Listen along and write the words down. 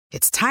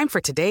It's time for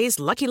today's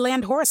Lucky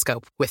Land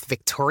horoscope with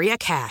Victoria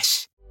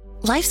Cash.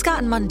 Life's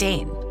gotten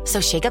mundane,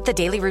 so shake up the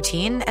daily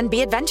routine and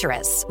be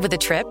adventurous with a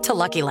trip to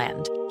Lucky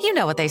Land. You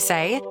know what they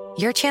say,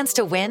 your chance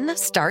to win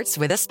starts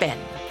with a spin.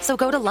 So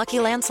go to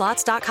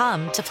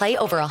LuckyLandSlots.com to play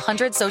over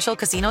 100 social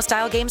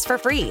casino-style games for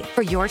free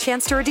for your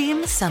chance to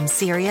redeem some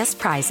serious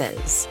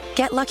prizes.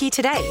 Get lucky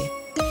today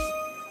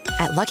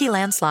at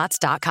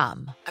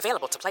LuckyLandSlots.com.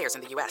 Available to players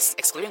in the U.S.,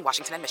 excluding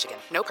Washington and Michigan.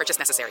 No purchase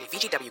necessary.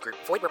 VGW Group.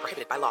 Void where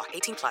prohibited by law.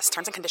 18+.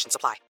 Terms and conditions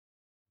apply.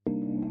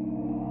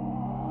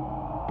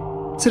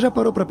 Você já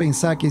parou para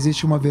pensar que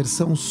existe uma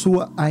versão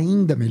sua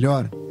ainda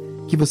melhor?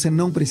 Que você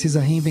não precisa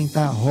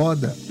reinventar a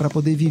roda para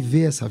poder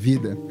viver essa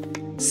vida?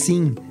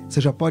 Sim,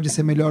 você já pode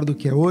ser melhor do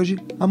que é hoje,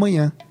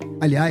 amanhã.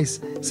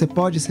 Aliás, você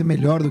pode ser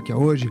melhor do que é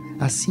hoje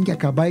assim que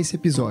acabar esse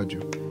episódio.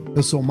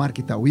 Eu sou o Mark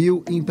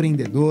Tawil,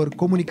 empreendedor,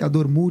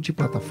 comunicador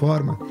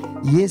multiplataforma,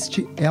 e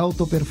este é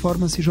Alta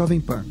Performance Jovem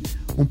Pan,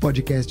 um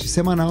podcast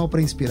semanal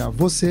para inspirar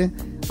você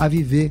a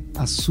viver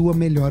a sua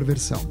melhor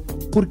versão.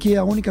 Porque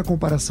a única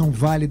comparação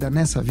válida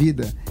nessa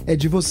vida é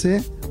de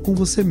você com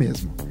você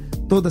mesmo.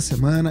 Toda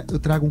semana eu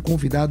trago um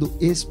convidado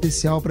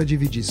especial para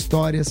dividir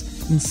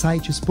histórias,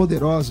 insights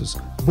poderosos,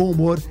 bom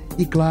humor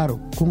e,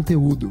 claro,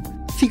 conteúdo.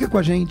 Fica com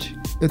a gente,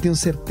 eu tenho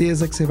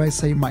certeza que você vai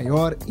sair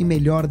maior e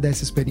melhor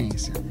dessa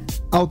experiência.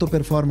 Alta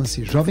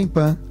Performance Jovem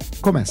Pan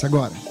começa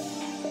agora.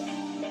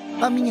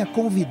 A minha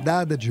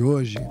convidada de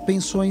hoje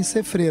pensou em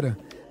ser freira,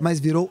 mas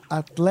virou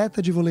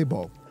atleta de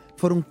voleibol.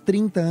 Foram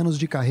 30 anos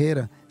de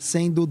carreira,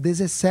 sendo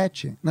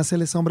 17 na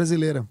seleção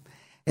brasileira.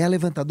 É a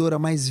levantadora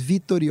mais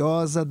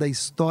vitoriosa da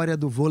história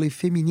do vôlei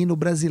feminino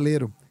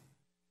brasileiro.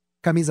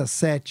 Camisa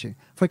 7,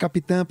 foi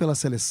capitã pela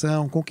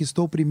seleção,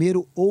 conquistou o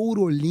primeiro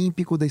ouro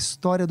olímpico da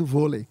história do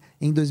vôlei,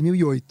 em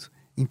 2008,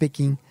 em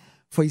Pequim.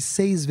 Foi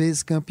 6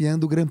 vezes campeã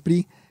do Grand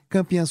Prix,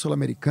 campeã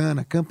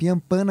sul-americana, campeã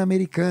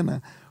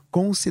pan-americana,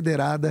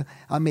 considerada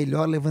a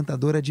melhor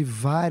levantadora de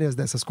várias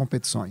dessas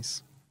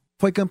competições.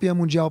 Foi campeã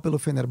mundial pelo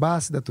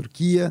Fenerbahçe da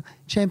Turquia,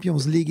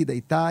 Champions League da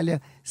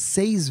Itália,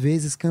 6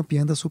 vezes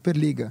campeã da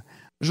Superliga.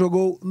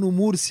 Jogou no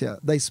Múrcia,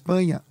 da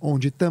Espanha,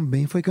 onde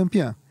também foi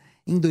campeã.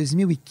 Em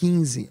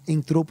 2015,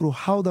 entrou para o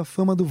Hall da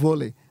Fama do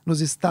Vôlei,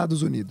 nos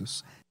Estados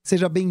Unidos.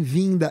 Seja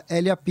bem-vinda,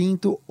 Hélia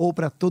Pinto, ou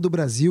para todo o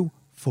Brasil,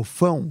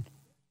 Fofão.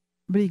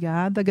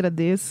 Obrigada,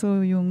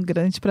 agradeço e um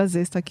grande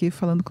prazer estar aqui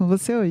falando com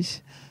você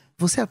hoje.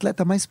 Você é a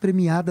atleta mais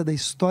premiada da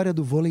história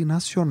do vôlei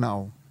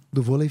nacional,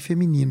 do vôlei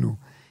feminino.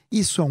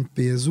 Isso é um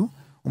peso,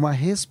 uma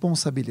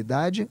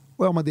responsabilidade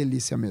ou é uma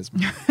delícia mesmo?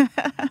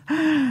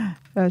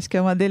 Eu acho que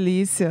é uma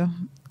delícia,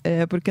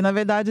 porque na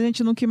verdade a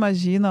gente nunca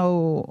imagina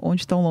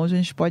onde tão longe a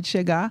gente pode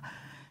chegar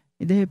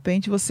e de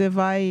repente você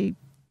vai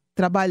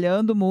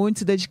trabalhando muito,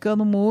 se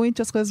dedicando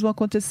muito, as coisas vão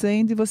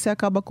acontecendo e você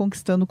acaba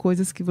conquistando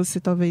coisas que você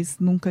talvez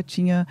nunca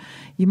tinha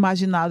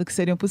imaginado que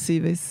seriam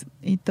possíveis.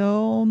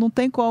 Então não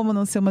tem como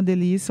não ser uma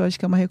delícia, eu acho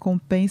que é uma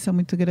recompensa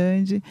muito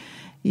grande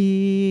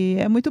e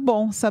é muito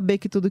bom saber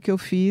que tudo que eu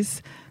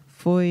fiz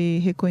foi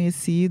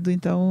reconhecido,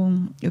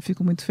 então eu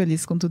fico muito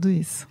feliz com tudo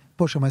isso.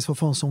 Poxa, mas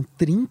Fofão, são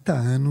 30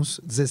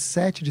 anos,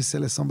 17 de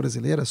seleção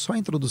brasileira, só a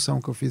introdução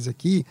que eu fiz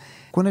aqui.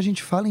 Quando a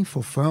gente fala em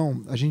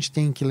Fofão, a gente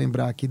tem que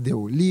lembrar que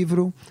deu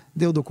livro,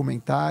 deu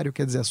documentário,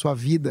 quer dizer, a sua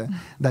vida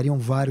dariam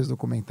vários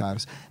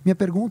documentários. Minha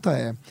pergunta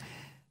é,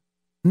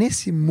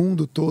 nesse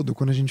mundo todo,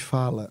 quando a gente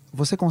fala,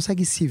 você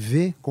consegue se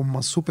ver como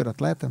uma super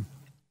atleta?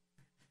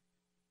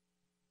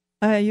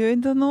 Eu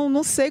ainda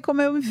não sei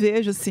como eu me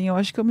vejo, assim, eu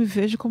acho que eu me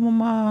vejo como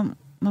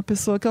uma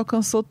pessoa que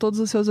alcançou todos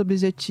os seus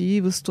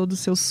objetivos, todos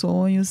os seus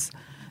sonhos,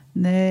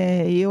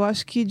 né? E eu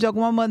acho que, de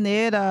alguma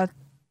maneira,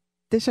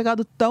 ter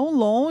chegado tão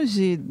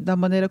longe da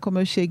maneira como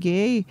eu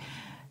cheguei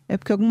é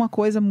porque alguma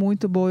coisa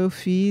muito boa eu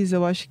fiz.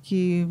 Eu acho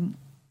que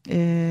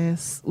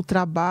o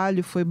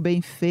trabalho foi bem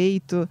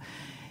feito.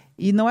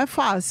 E não é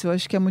fácil, eu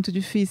acho que é muito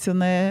difícil,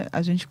 né?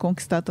 A gente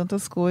conquistar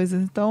tantas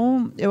coisas.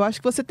 Então, eu acho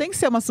que você tem que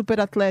ser uma super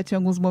atleta em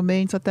alguns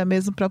momentos, até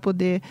mesmo para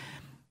poder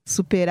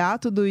superar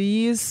tudo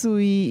isso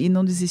e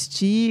não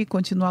desistir,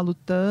 continuar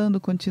lutando,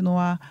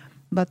 continuar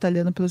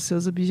batalhando pelos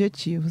seus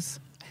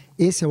objetivos.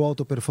 Esse é o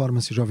Alta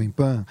Performance Jovem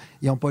Pan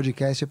e é um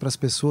podcast para as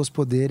pessoas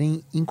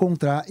poderem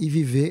encontrar e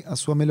viver a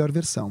sua melhor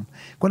versão.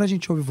 Quando a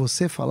gente ouve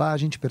você falar, a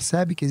gente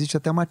percebe que existe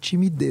até uma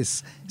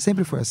timidez.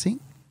 Sempre foi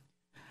assim?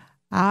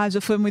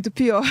 Já foi muito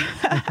pior.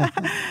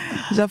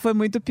 Já foi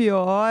muito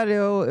pior.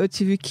 Eu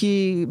tive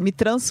que me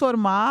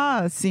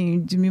transformar, assim,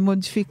 de me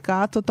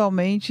modificar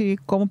totalmente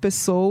como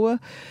pessoa.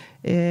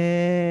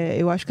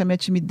 Eu acho que a minha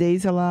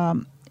timidez, ela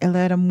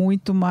era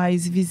muito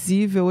mais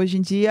visível. Hoje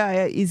em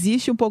dia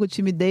existe um pouco de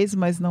timidez,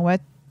 mas não é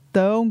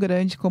tão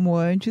grande como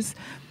antes.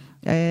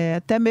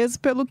 Até mesmo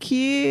pelo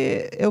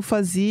que eu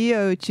fazia,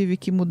 eu tive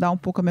que mudar um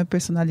pouco a minha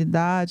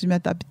personalidade, me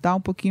adaptar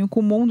um pouquinho com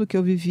o mundo que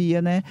eu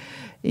vivia, né?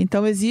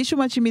 Então existe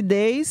uma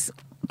timidez,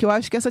 que eu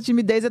acho que essa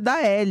timidez é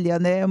da Hélia,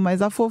 né?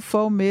 Mas a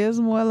Fofão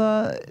mesmo,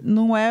 ela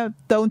não é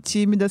tão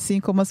tímida assim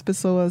como as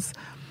pessoas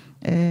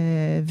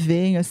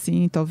veem,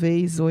 assim,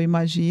 talvez, ou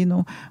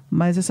imaginam.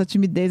 Mas essa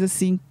timidez,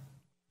 assim,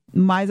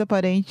 mais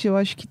aparente, eu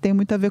acho que tem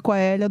muito a ver com a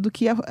Hélia do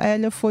que a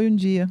Hélia foi um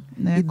dia,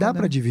 né? E dá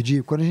para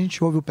dividir? Quando a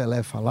gente ouve o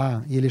Pelé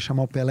falar e ele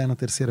chamar o Pelé na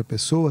terceira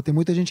pessoa, tem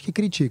muita gente que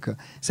critica.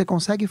 Você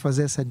consegue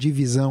fazer essa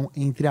divisão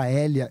entre a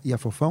Hélia e a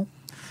Fofão?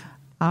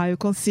 Eu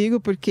consigo,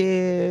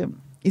 porque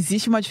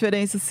existe uma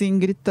diferença, assim,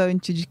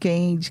 gritante de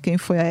quem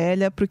foi a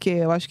Hélia, porque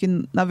eu acho que,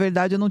 na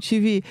verdade, eu não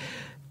tive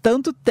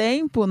tanto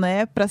tempo,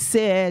 né, para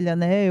ser Hélia,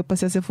 né? Eu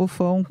passei a ser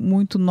Fofão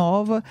muito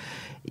nova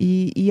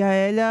e a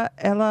Hélia,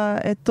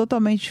 ela é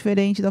totalmente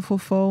diferente da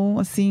Fofão,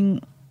 assim,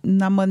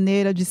 na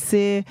maneira de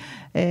ser.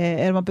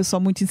 Era uma pessoa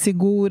muito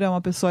insegura,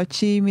 uma pessoa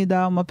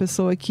tímida, uma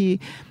pessoa que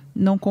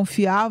não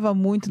confiava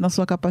muito na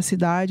sua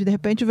capacidade. De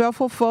repente veio a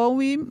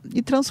Fofão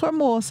e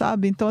transformou,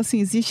 sabe? Então, assim,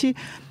 existe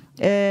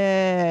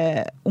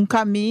um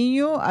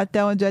caminho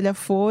até onde a Hélia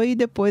foi e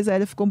depois a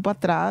Hélia ficou para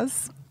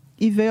trás.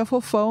 E veio a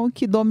Fofão,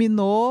 que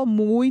dominou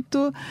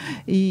muito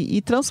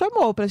e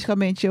transformou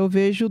praticamente. Eu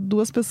vejo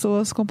duas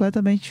pessoas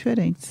completamente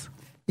diferentes.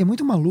 E é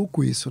muito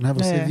maluco isso, né?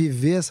 Você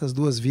viver essas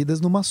duas vidas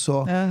numa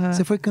só. Uhum.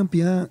 Você foi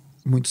campeã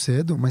muito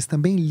cedo, mas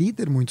também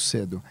líder muito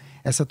cedo.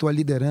 Essa tua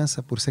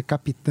liderança por ser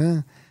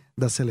capitã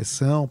da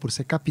seleção, por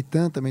ser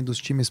capitã também dos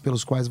times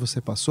pelos quais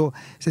você passou.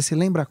 Você se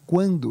lembra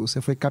quando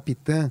você foi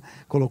capitã,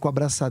 colocou a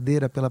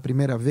braçadeira pela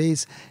primeira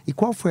vez? E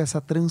qual foi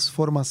essa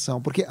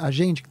transformação? Porque a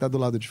gente que está do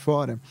lado de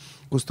fora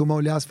costuma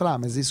olhar e falar,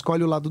 mas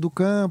escolhe o lado do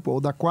campo ou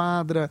da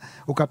quadra,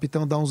 o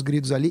capitão dá uns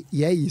gritos ali,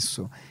 e é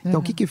isso. Então,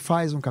 o que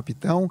faz um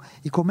capitão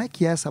e como é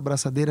que essa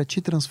braçadeira te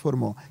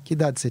transformou? Que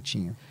idade você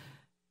tinha?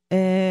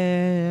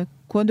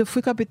 Quando eu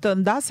fui capitã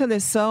da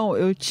seleção,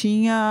 eu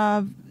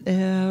tinha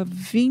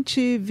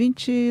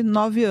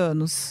 29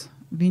 anos.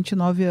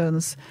 29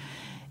 anos.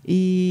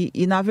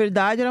 E, na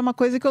verdade, era uma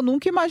coisa que eu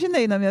nunca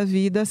imaginei na minha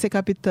vida, ser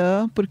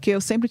capitã, porque eu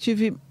sempre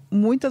tive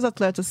muitas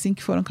atletas assim,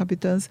 que foram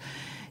capitãs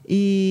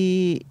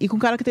e com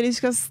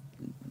características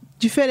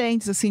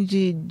diferentes, assim,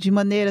 de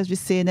maneiras de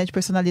ser, né? De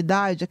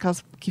personalidade,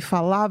 aquelas que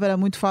falava, era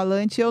muito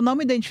falante, e eu não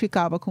me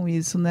identificava com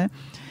isso, né?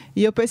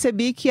 E eu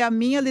percebi que a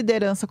minha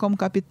liderança como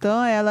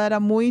capitã, ela era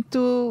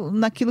muito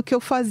naquilo que eu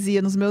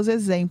fazia, nos meus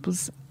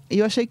exemplos. E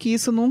eu achei que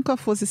isso nunca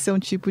fosse ser um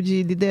tipo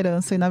de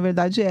liderança, e na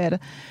verdade era.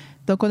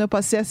 Então, quando eu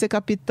passei a ser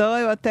capitã,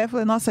 eu até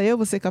falei, nossa, eu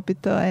vou ser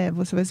capitã?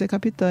 Você vai ser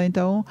capitã.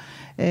 Então,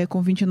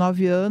 com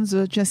 29 anos,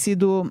 eu tinha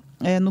sido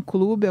no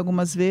clube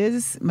algumas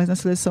vezes, mas na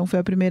seleção foi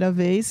a primeira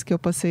vez que eu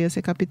passei a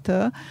ser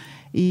capitã.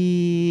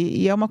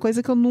 E é uma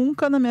coisa que eu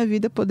nunca na minha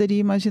vida poderia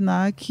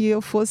imaginar, que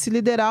eu fosse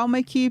liderar uma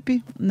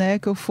equipe, né?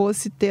 Que eu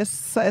fosse ter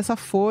essa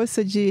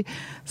força de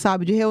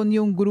reunir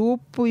um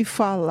grupo e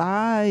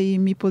falar e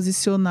me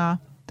posicionar.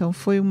 Então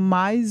foi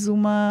mais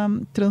uma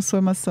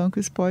transformação que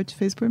o esporte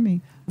fez por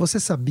mim. Você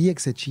sabia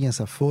que você tinha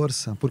essa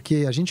força?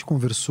 Porque a gente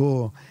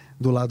conversou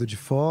do lado de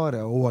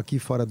fora ou aqui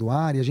fora do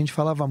ar e a gente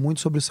falava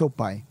muito sobre o seu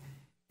pai.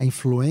 A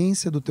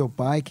influência do teu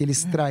pai, que ele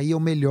extraía o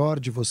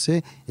melhor de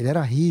você. Ele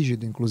era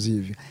rígido,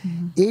 inclusive.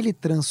 Ele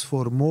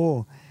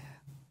transformou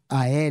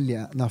a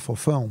Hélia na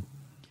Fofão?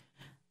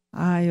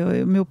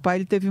 Meu pai,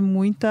 ele teve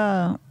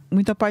muita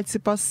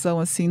participação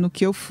assim, no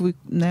que eu fui,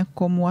 né,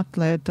 como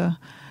atleta.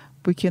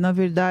 Porque, na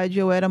verdade,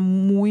 eu era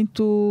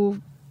muito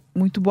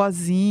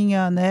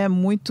boazinha, né,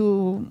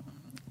 muito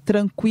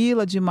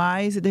tranquila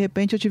demais. E, de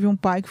repente, eu tive um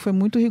pai que foi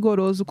muito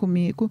rigoroso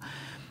comigo,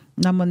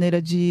 na maneira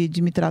de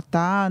me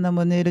tratar, na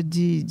maneira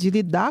de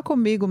lidar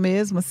comigo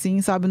mesmo, assim,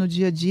 sabe, no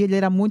dia a dia. Ele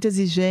era muito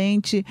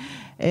exigente,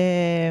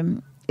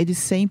 ele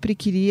sempre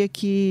queria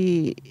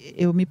que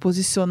eu me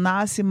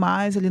posicionasse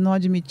mais, ele não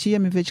admitia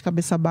me ver de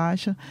cabeça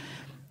baixa.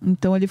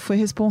 Então, ele foi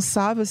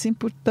responsável, assim,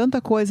 por tanta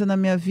coisa na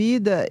minha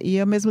vida e,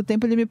 ao mesmo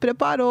tempo, ele me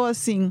preparou,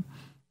 assim,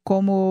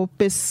 como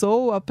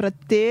pessoa para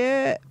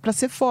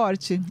ser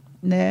forte,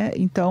 né?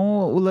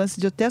 Então, o lance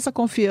de eu ter essa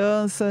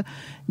confiança,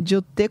 de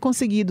eu ter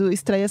conseguido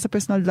extrair essa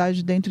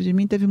personalidade dentro de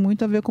mim, teve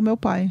muito a ver com meu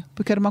pai.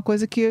 Porque era uma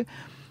coisa que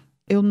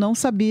eu não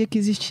sabia que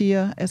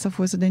existia essa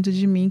força dentro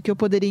de mim, que eu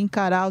poderia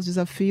encarar os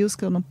desafios,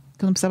 que eu não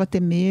precisava ter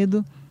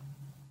medo.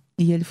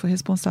 E ele foi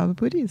responsável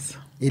por isso.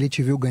 Ele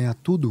te viu ganhar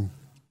tudo?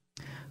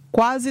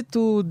 Quase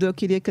tudo. Eu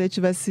queria que ele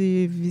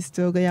tivesse visto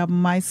eu ganhar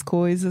mais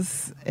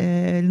coisas.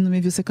 Ele não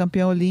me viu ser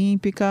campeã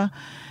olímpica.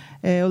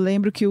 Eu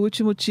lembro que o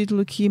último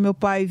título que meu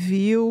pai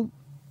viu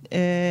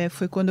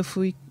foi quando eu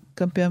fui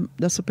campeã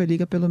da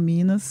Superliga pelo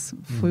Minas.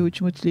 Foi o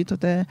último título,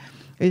 até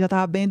ele já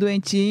estava bem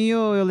doentinho.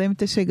 Eu lembro de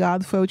ter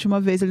chegado, foi a última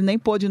vez. Ele nem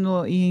pôde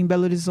ir em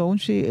Belo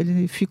Horizonte,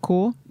 ele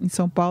ficou em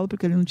São Paulo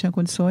porque ele não tinha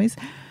condições.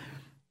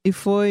 E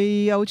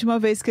foi a última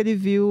vez que ele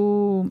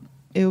viu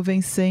eu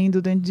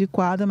vencendo dentro de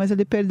quadra, mas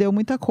ele perdeu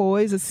muita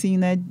coisa, assim,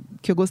 né,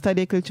 que eu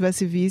gostaria que ele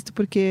tivesse visto,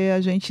 porque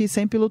a gente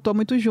sempre lutou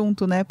muito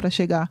junto, né, para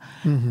chegar,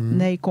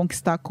 né, e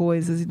conquistar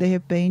coisas, e de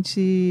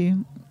repente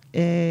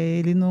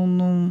ele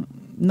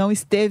não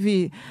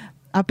esteve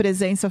a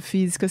presença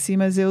física, assim,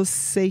 mas eu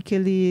sei que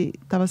ele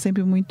estava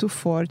sempre muito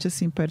forte,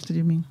 assim, perto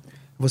de mim.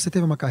 Você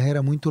teve uma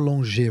carreira muito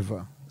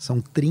longeva. São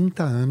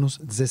 30 anos,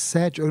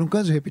 17... Eu não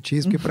canso de repetir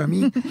isso, porque para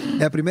mim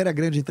é a primeira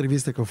grande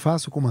entrevista que eu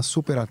faço com uma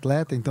super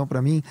atleta, então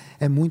para mim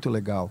é muito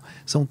legal.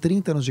 São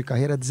 30 anos de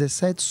carreira,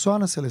 17 só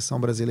na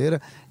seleção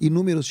brasileira,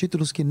 inúmeros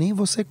títulos que nem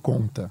você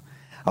conta.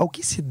 Ao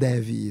que se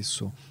deve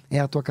isso? É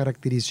a tua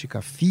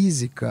característica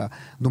física,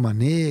 de uma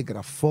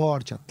negra,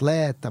 forte,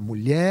 atleta,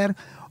 mulher,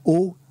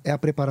 ou é a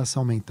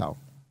preparação mental?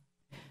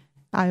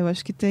 Eu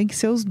acho que tem que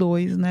ser os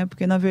dois, né?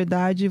 Porque, na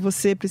verdade,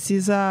 você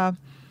precisa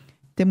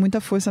ter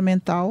muita força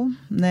mental,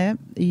 né?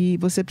 E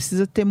você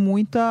precisa ter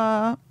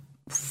muita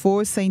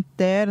força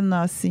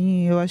interna,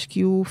 assim. Eu acho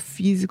que o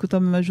físico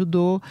também me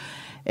ajudou.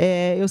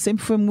 Eu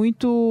sempre fui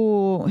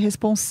muito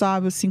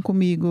responsável, assim,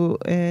 comigo.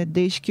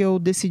 Desde que eu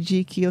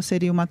decidi que eu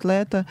seria uma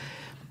atleta,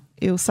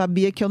 eu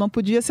sabia que eu não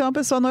podia ser uma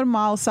pessoa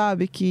normal,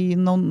 sabe? Que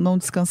não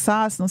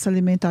descansasse, não se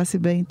alimentasse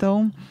bem.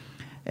 Então,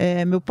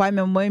 meu pai e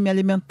minha mãe me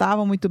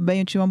alimentavam muito bem,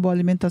 eu tinha uma boa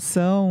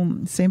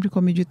alimentação, sempre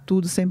comi de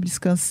tudo, sempre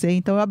descansei.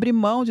 Então, eu abri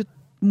mão de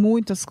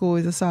muitas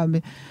coisas,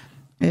 sabe?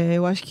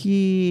 Eu acho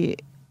que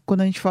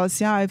quando a gente fala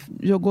assim,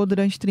 jogou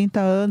durante 30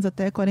 anos,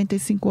 até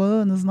 45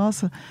 anos,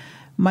 nossa...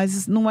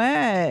 Mas não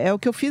é o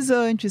que eu fiz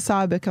antes,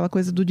 sabe? Aquela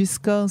coisa do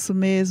descanso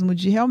mesmo,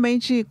 de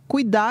realmente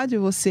cuidar de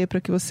você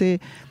para que você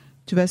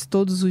tivesse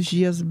todos os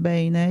dias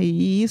bem, né?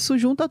 E isso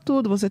junta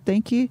tudo. Você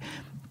tem que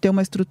ter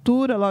uma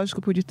estrutura,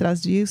 lógico, por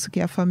detrás disso, que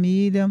é a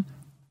família.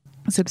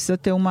 Você precisa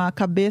ter uma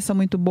cabeça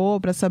muito boa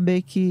para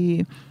saber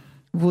que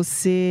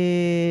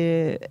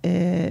você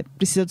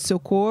precisa do seu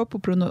corpo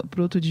para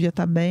o outro dia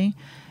estar bem.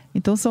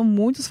 Então, são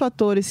muitos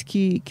fatores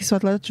que se o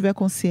atleta tiver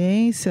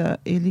consciência,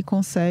 ele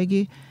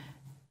consegue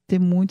ter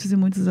muitos e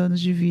muitos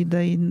anos de vida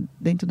aí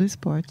dentro do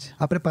esporte.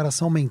 A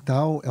preparação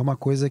mental é uma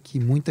coisa que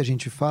muita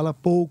gente fala,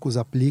 poucos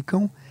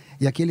aplicam,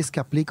 e aqueles que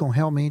aplicam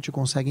realmente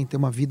conseguem ter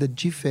uma vida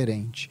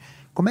diferente.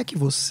 Como é que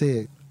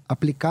você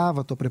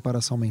aplicava a tua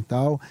preparação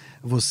mental,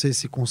 você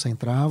se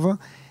concentrava,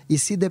 e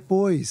se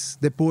depois,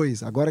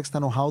 agora que está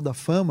no hall da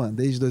fama,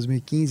 desde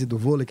 2015 do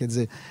vôlei, quer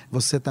dizer,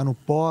 você está no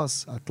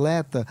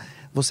pós-atleta,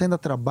 você ainda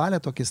trabalha a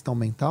tua questão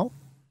mental?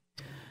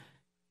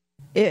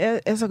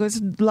 Essa coisa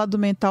do lado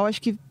mental,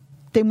 acho que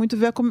tem muito a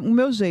ver com o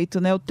meu jeito,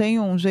 né? Eu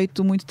tenho um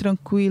jeito muito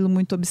tranquilo,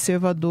 muito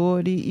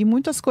observador e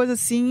muitas coisas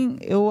assim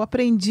eu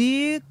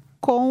aprendi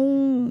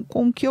com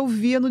o que eu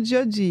via no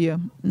dia a dia,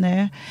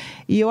 né?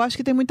 E eu acho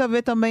que tem muito a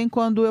ver também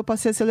quando eu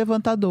passei a ser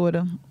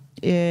levantadora.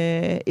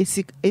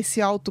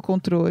 Esse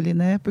autocontrole,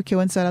 né? Porque eu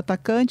antes era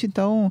atacante,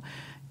 então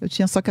eu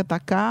tinha só que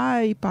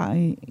atacar e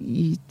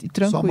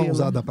tranquilo. Só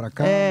mãozada pra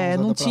cá,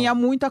 não tinha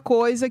muita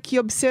coisa que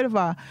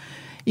observar.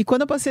 E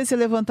quando eu passei a ser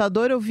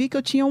levantadora, eu vi que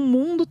eu tinha um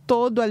mundo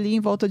todo ali em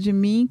volta de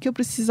mim que eu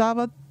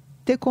precisava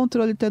ter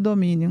controle e ter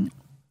domínio.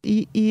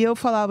 E eu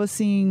falava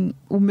assim,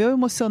 o meu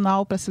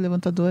emocional para ser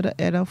levantadora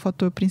era o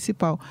fator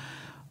principal.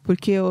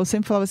 Porque eu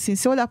sempre falava assim,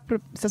 se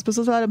as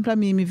pessoas olharem para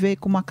mim e me ver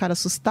com uma cara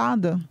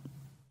assustada,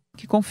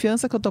 que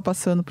confiança que eu estou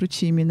passando para o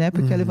time, né?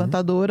 Porque a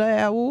levantadora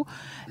é o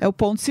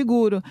ponto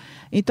seguro.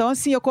 Então,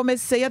 assim, eu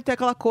comecei a ter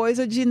aquela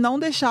coisa de não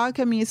deixar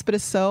que a minha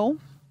expressão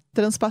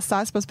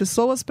transpassasse para as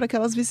pessoas, para que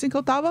elas vissem que eu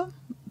estava,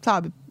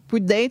 sabe, por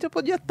dentro eu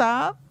podia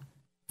estar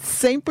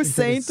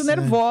 100%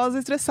 nervosa,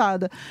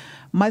 estressada,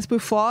 mas por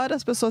fora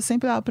as pessoas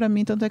sempre olham para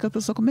mim, tanto é que a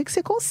pessoa, como é que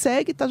você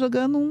consegue estar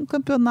jogando um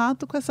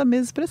campeonato com essa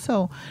mesma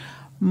expressão?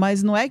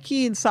 Mas não é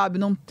que, sabe,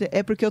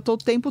 é porque eu estou o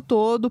tempo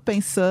todo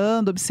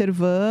pensando,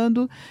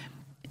 observando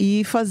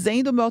e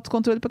fazendo o meu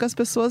autocontrole para que as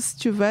pessoas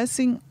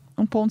tivessem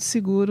um ponto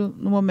seguro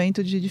no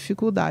momento de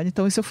dificuldade.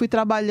 Então, isso eu fui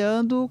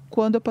trabalhando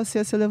quando eu passei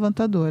a ser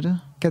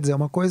levantadora. Quer dizer, é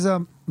uma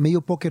coisa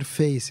meio poker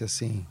face,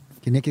 assim.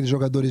 Que nem aqueles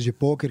jogadores de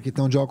pôquer que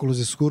estão de óculos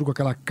escuros com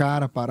aquela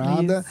cara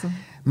parada,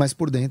 mas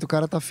por dentro o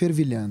cara tá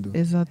fervilhando.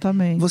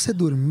 Exatamente. Você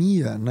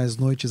dormia nas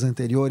noites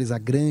anteriores a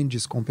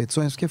grandes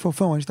competições? Porque,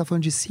 Fofão, a gente tá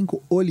falando de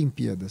 5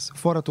 Olimpíadas,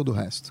 fora todo o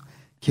resto.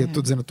 Que eu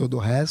tô dizendo todo o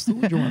resto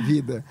de uma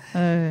vida.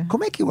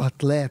 Como é que o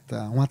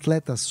atleta, um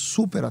atleta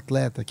super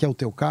atleta, que é o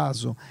teu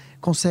caso,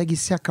 consegue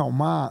se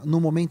acalmar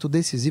num momento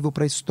decisivo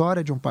para a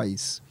história de um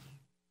país?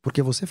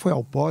 Porque você foi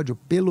ao pódio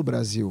pelo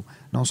Brasil,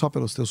 não só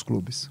pelos teus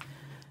clubes.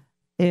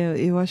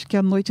 Eu acho que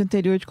a noite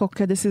anterior de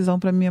qualquer decisão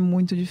para mim é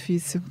muito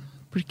difícil.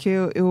 Porque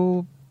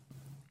eu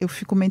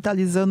fico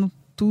mentalizando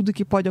tudo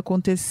que pode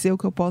acontecer, o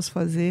que eu posso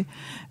fazer.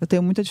 Eu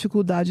tenho muita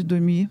dificuldade de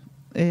dormir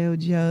o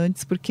dia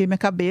antes, porque minha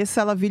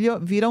cabeça ela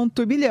vira um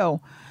turbilhão,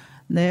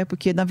 né?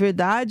 Porque, na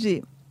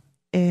verdade,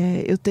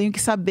 eu tenho que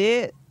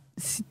saber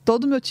se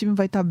todo o meu time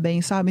vai estar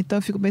bem, sabe? Então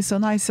eu fico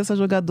pensando, se essa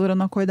jogadora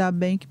não acordar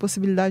bem, que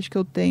possibilidade que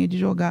eu tenho de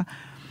jogar?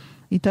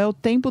 Então é o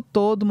tempo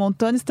todo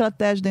montando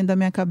estratégia dentro da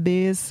minha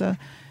cabeça,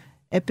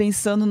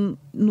 pensando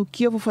no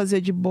que eu vou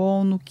fazer de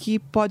bom, no que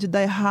pode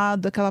dar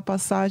errado, aquela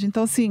passagem.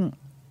 Então, assim,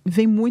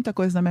 vem muita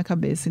coisa na minha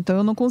cabeça. Então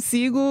eu não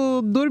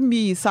consigo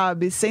dormir,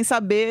 sabe? Sem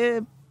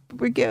saber,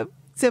 porque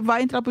você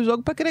vai entrar pro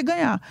jogo para querer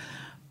ganhar.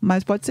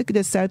 Mas pode ser que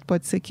dê certo,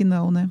 pode ser que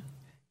não, né?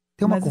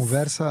 Tem uma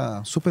conversa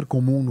super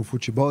comum no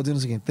futebol, dizendo o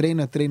seguinte: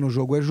 treino é treino,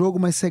 jogo é jogo,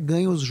 mas você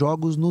ganha os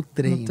jogos no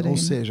treino. Ou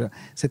seja,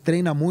 você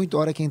treina muito,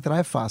 a hora que entrar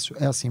é fácil.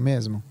 É assim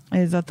mesmo?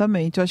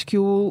 Exatamente. Eu acho que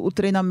o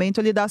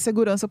treinamento ele dá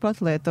segurança para o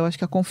atleta. Eu acho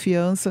que a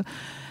confiança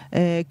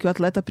que o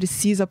atleta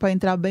precisa para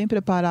entrar bem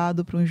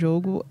preparado para um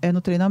jogo é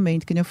no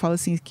treinamento. Que nem eu falo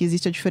assim, que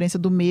existe a diferença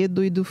do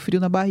medo e do frio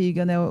na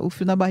barriga, né? O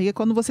frio na barriga é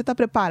quando você está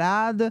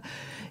preparada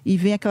e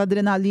vem aquela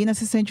adrenalina,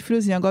 você sente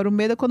friozinho. Agora o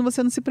medo é quando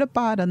você não se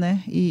prepara,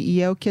 né? E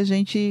é o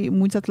que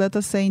muitos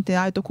atletas sentem.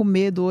 Eu tô com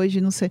medo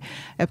hoje, não sei.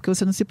 É porque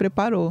você não se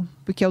preparou.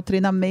 Porque é o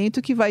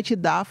treinamento que vai te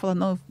dar, falar,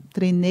 não,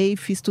 treinei,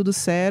 fiz tudo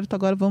certo,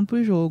 agora vamos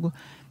pro jogo.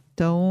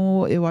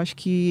 Então, eu acho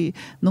que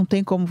não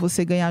tem como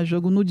você ganhar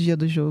jogo no dia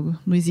do jogo.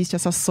 Não existe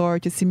essa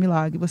sorte, esse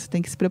milagre. Você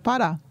tem que se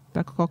preparar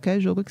para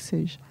qualquer jogo que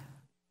seja.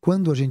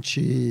 Quando a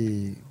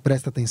gente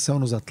presta atenção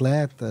nos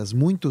atletas,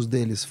 muitos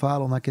deles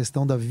falam na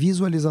questão da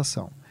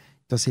visualização.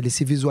 Então, se ele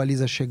se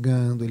visualiza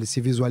chegando, ele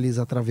se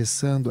visualiza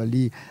atravessando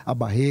ali a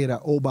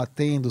barreira ou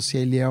batendo, se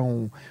ele é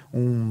um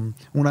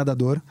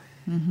nadador.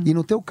 Uhum. E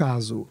no teu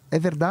caso, é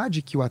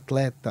verdade que o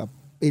atleta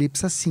ele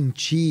precisa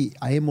sentir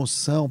a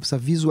emoção, precisa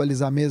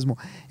visualizar mesmo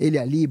ele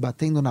ali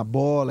batendo na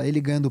bola, ele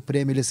ganhando o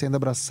prêmio, ele sendo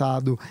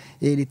abraçado,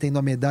 ele tendo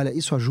a medalha.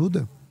 Isso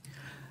ajuda?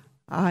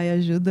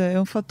 Ajuda.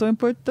 É um fator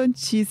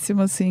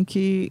importantíssimo, assim,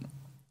 que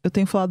eu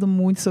tenho falado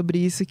muito sobre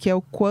isso, que é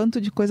o quanto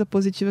de coisa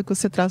positiva que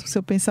você traz para o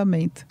seu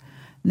pensamento,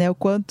 né? O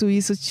quanto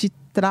isso te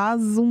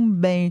traz um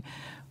bem.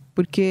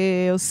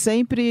 Porque eu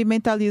sempre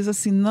mentalizo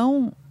assim,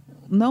 não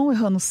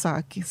errando o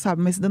saque,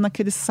 sabe? Mas dando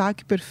aquele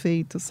saque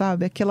perfeito,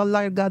 sabe? Aquela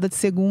largada de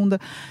segunda.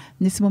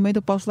 Nesse momento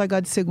eu posso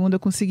largar de segunda, eu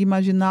consigo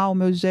imaginar o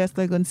meu gesto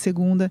largando de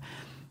segunda.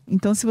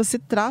 Então, se você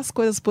traz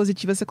coisas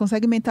positivas, você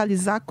consegue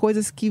mentalizar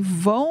coisas que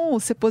vão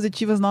ser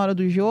positivas na hora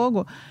do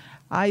jogo,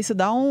 aí isso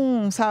dá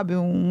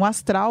um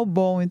astral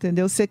bom,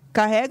 entendeu? Você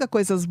carrega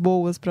coisas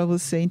boas para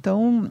você.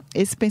 Então,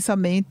 esse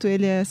pensamento,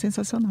 ele é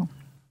sensacional.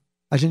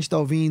 A gente está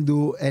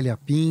ouvindo Elia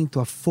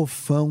Pinto, a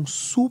Fofão,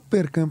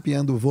 super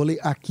campeã do vôlei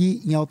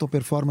aqui em Alta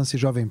Performance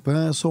Jovem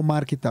Pan. Eu sou o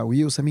Mark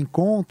Tawil, você me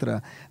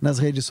encontra nas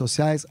redes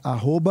sociais,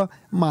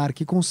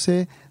 @Mark com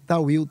C,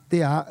 Tawil,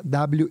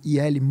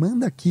 T-A-W-I-L.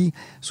 Manda aqui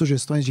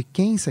sugestões de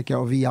quem você quer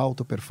ouvir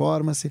Alta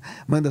Performance,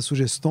 manda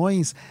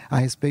sugestões a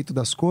respeito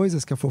das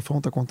coisas que a Fofão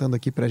está contando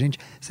aqui pra gente.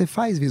 Você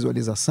faz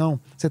visualização?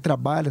 Você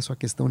trabalha a sua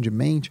questão de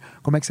mente?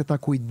 Como é que você está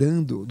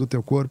cuidando do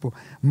teu corpo?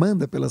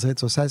 Manda pelas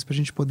redes sociais pra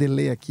gente poder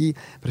ler aqui,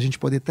 pra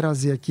gente poder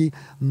trazer aqui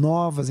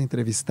novas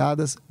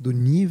entrevistadas do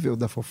nível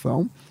da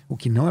Fofão, o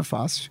que não é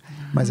fácil,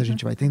 mas a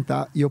gente vai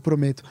tentar e eu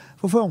prometo.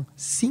 Fofão,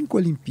 5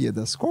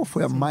 Olimpíadas, qual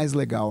foi a mais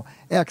legal?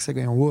 É a que você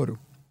ganhou ouro?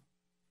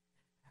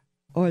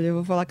 Olha, eu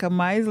vou falar que a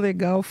mais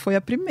legal foi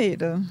a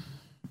primeira.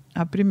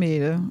 A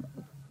primeira.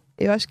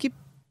 Eu acho que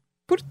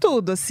por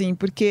tudo, assim,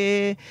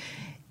 porque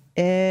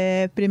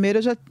primeiro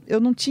eu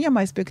não tinha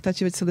mais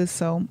expectativa de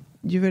seleção,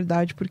 de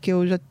verdade, porque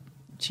eu já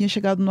tinha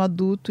chegado no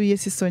adulto e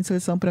esse sonho de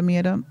seleção para mim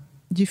era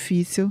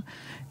difícil.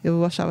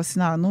 Eu achava assim,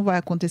 não vai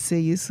acontecer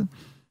isso.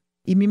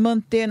 E me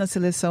manter na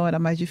seleção era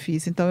mais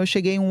difícil. Então eu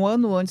cheguei um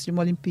ano antes de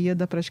uma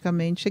Olimpíada,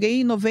 praticamente. Cheguei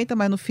em 90,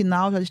 mas no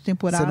final já de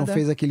temporada. Você não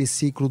fez aquele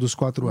ciclo dos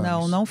 4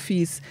 anos? Não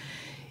fiz.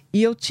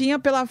 E eu tinha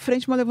pela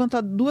frente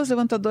duas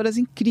levantadoras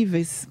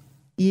incríveis.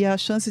 E a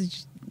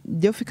chance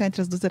de eu ficar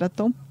entre as duas era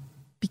tão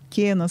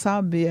pequena,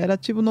 sabe? Era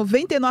tipo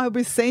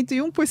 99%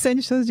 e 1%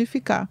 de chance de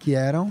ficar. Que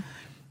eram?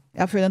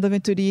 A Fernanda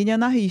Venturini e a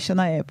Ana Richa,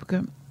 na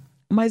época.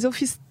 Mas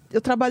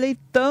eu trabalhei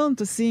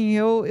tanto, assim,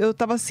 eu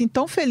tava assim,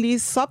 tão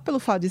feliz só pelo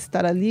fato de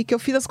estar ali, que eu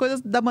fiz as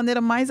coisas da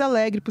maneira mais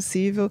alegre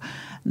possível,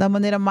 da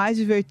maneira mais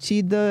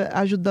divertida,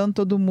 ajudando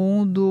todo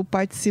mundo,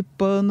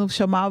 participando,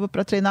 chamava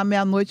para treinar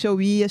meia-noite,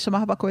 eu ia,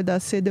 chamava para acordar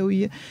cedo, eu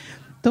ia.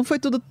 Então foi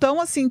tudo tão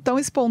assim, tão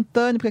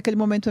espontâneo, porque aquele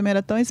momento também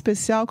era tão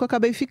especial, que eu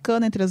acabei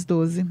ficando entre as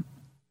 12.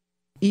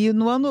 E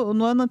no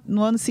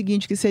ano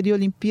seguinte, que seria a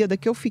Olimpíada,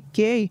 que eu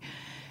fiquei,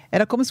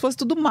 era como se fosse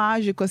tudo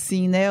mágico,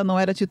 assim, né? Eu não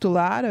era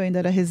titular, eu ainda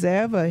era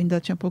reserva, ainda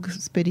tinha pouca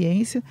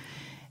experiência.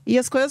 E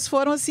as coisas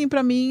foram assim,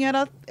 para mim,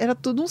 era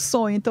tudo um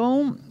sonho.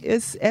 Então,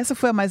 essa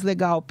foi a mais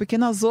legal, porque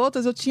nas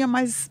outras eu tinha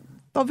mais,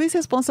 talvez,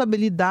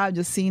 responsabilidade,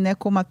 assim, né?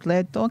 Como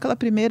atleta. Então, aquela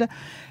primeira,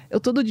 eu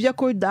todo dia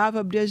acordava,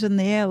 abria a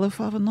janela, eu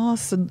falava,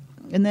 nossa,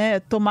 né?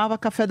 Tomava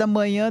café da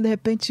manhã, de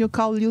repente tinha o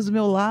Carl Lewis do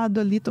meu lado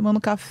ali, tomando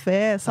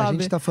café, sabe? A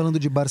gente tá falando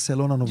de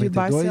Barcelona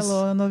 92? De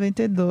Barcelona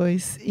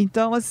 92.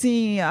 Então,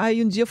 assim,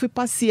 aí um dia eu fui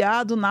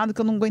passear do nada, que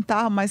eu não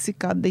aguentava mais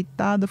ficar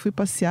deitada, fui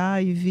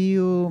passear e vi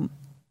o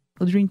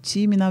Dream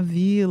Team na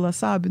vila,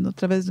 sabe?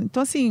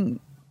 Então, assim,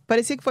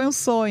 parecia que foi um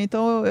sonho.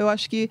 Então, eu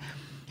acho que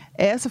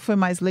essa foi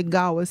mais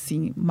legal,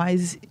 assim,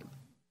 mas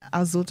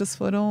as outras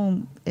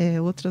foram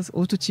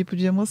outro tipo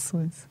de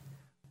emoções.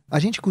 A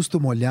gente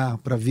costuma olhar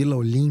para a Vila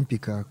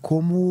Olímpica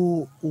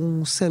como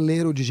um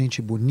celeiro de gente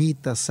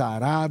bonita,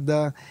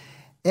 sarada.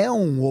 É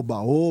um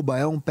oba-oba,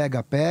 é um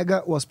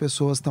pega-pega ou as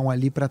pessoas estão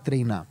ali para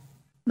treinar?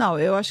 Não,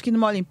 eu acho que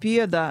numa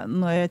Olimpíada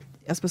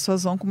as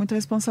pessoas vão com muita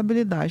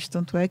responsabilidade.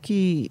 Tanto é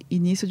que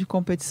início de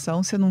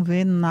competição você não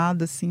vê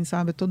nada assim,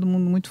 sabe? Todo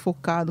mundo muito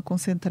focado,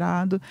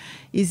 concentrado.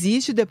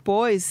 Existe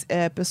depois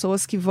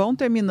pessoas que vão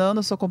terminando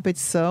a sua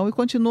competição e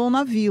continuam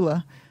na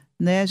vila,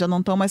 né? Já não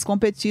estão mais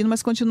competindo,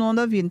 mas continuam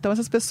na vila. Então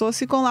essas pessoas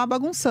ficam lá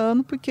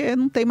bagunçando porque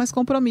não tem mais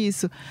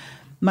compromisso.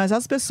 Mas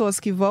as pessoas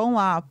que vão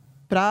lá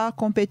para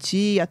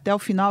competir até o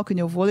final, que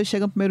nem o vôlei,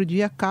 chega no primeiro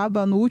dia,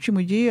 acaba no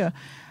último dia,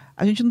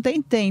 a gente não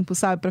tem tempo,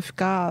 sabe, para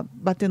ficar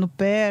batendo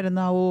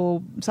perna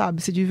ou,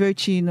 sabe, se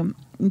divertindo.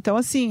 Então,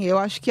 assim, eu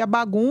acho que a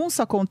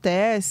bagunça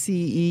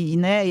acontece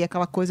né, e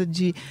aquela coisa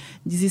de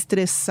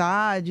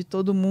desestressar, de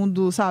todo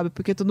mundo, sabe,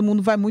 porque todo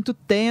mundo vai muito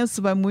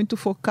tenso, vai muito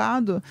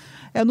focado.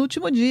 É no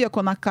último dia,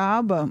 quando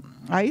acaba,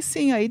 aí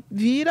sim, aí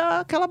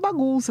vira aquela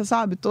bagunça,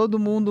 sabe? Todo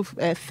mundo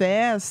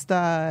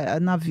festa,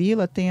 na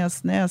vila tem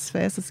as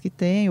festas que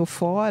tem, ou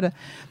fora.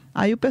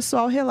 Aí o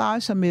pessoal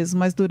relaxa mesmo,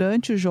 mas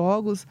durante os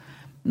jogos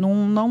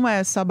não é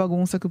essa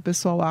bagunça que o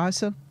pessoal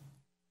acha.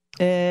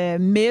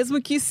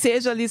 Mesmo que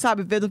seja ali,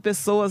 sabe, vendo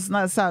pessoas,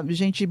 sabe,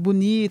 gente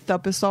bonita,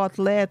 pessoal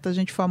atleta,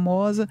 gente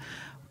famosa,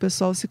 o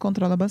pessoal se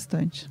controla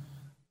bastante.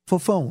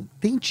 Fofão,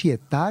 tem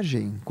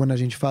tietagem quando a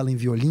gente fala em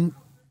violino?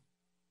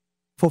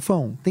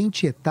 Fofão, tem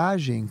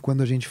tietagem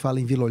quando a gente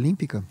fala em Vila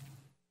Olímpica?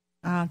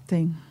 Ah,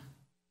 tem.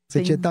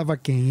 Você tietava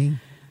quem,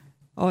 hein?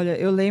 Olha,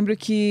 eu lembro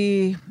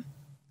que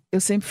eu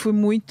sempre fui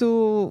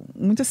muito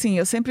assim,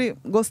 eu sempre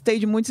gostei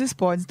de muitos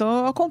esportes. Então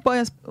eu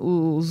acompanho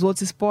os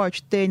outros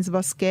esportes, tênis,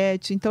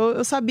 basquete. Então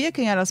eu sabia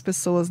quem eram as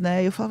pessoas,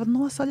 né? Eu falava,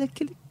 nossa, olha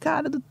aquele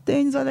cara do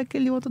tênis, olha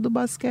aquele outro do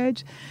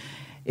basquete.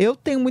 Eu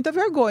tenho muita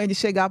vergonha de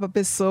chegar para a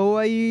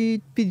pessoa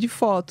e pedir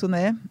foto,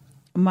 né?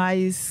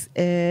 Mas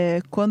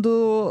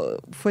quando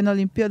foi na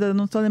Olimpíada,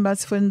 não estou lembrada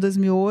se foi em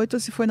 2008 ou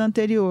se foi na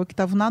anterior, que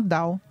estava o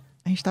Nadal.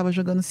 A gente estava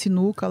jogando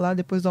sinuca lá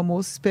depois do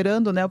almoço,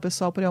 esperando, né, o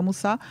pessoal para ir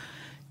almoçar.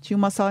 Tinha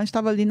uma sala, a gente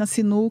estava ali na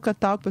sinuca,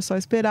 tal, que o pessoal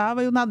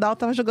esperava, e o Nadal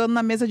estava jogando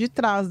na mesa de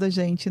trás da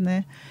gente,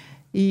 né?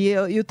 E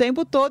o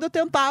tempo todo eu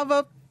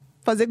tentava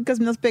fazer com que as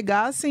meninas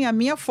pegassem a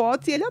minha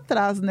foto e ele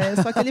atrás, né?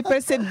 Só que ele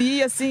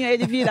percebia, assim, aí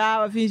ele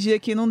virava, fingia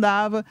que não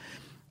dava.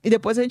 E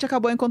depois a gente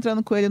acabou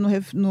encontrando com ele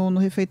no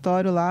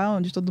refeitório lá,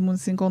 onde todo mundo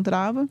se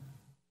encontrava.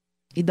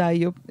 E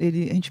daí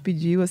a gente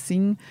pediu,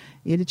 assim,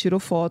 e ele tirou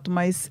foto.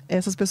 Mas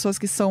essas pessoas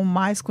que são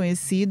mais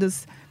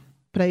conhecidas,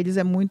 para eles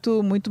é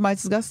muito, muito mais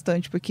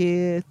desgastante,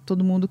 porque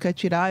todo mundo quer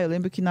tirar. Eu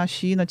lembro que na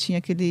China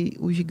tinha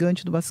o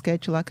gigante do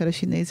basquete lá, que era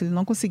chinês, ele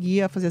não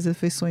conseguia fazer as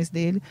refeições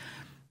dele,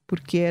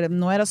 porque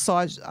não era só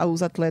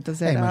os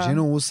atletas, era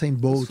imagina o Usain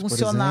Bolt, os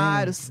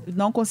funcionários,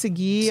 não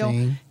conseguiam.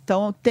 Sim.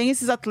 Então, tem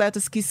esses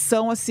atletas que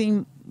são,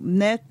 assim,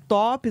 né,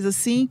 tops,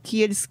 assim,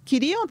 que eles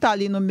queriam estar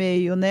ali no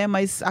meio, né,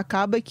 mas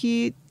acaba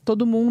que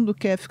todo mundo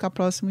quer ficar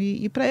próximo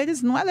e para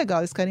eles não é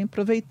legal, eles querem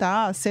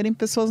aproveitar, serem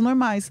pessoas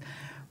normais.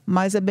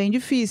 Mas é bem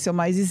difícil,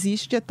 mas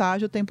existe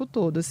tietagem o tempo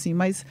todo, assim.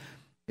 Mas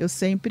eu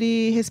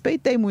sempre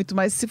respeitei muito.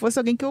 Mas se fosse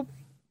alguém que eu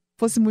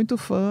fosse muito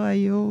fã,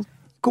 aí eu...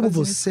 Como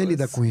você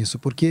lida com isso?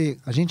 Porque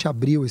a gente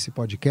abriu esse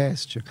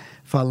podcast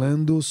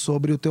falando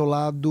sobre o teu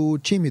lado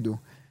tímido.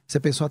 Você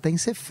pensou até em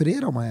ser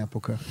freira uma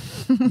época.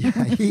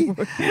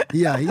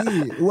 E aí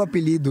o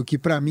apelido que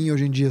pra mim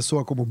hoje em dia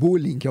soa como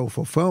bullying, que é o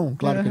Fofão,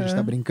 claro que a gente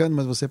tá brincando,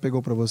 mas você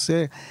pegou pra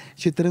você,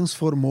 te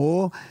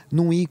transformou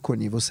num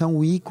ícone. Você é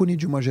um ícone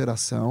de uma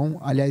geração,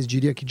 aliás,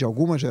 diria que de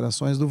algumas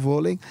gerações do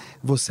vôlei.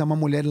 Você é uma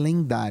mulher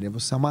lendária,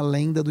 você é uma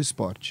lenda do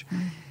esporte.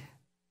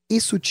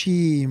 Isso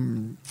te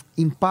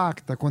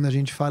impacta quando a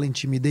gente fala em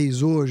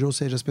timidez hoje? Ou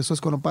seja, as pessoas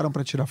quando param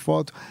para tirar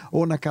foto,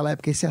 ou naquela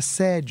época esse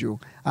assédio,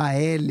 a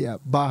Hélia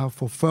 /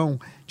 Fofão,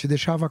 te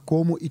deixava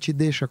como e te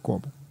deixa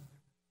como?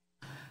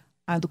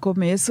 No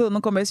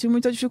começo tive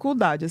muita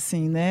dificuldade,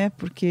 assim, né?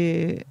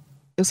 Porque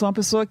eu sou uma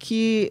pessoa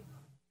que...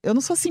 Eu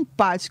não sou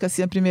simpática,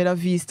 assim, à primeira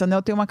vista, né?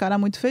 Eu tenho uma cara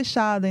muito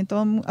fechada,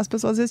 então as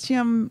pessoas às vezes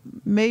tinham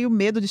meio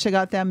medo de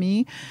chegar até a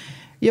mim.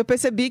 E eu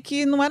percebi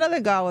que não era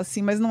legal,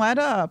 assim, mas não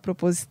era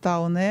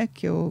proposital, né?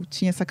 Que eu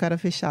tinha essa cara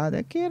fechada,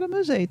 é que era o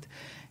meu jeito.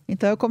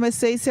 Então eu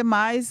comecei a ser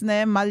mais,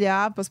 né,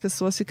 malhar para as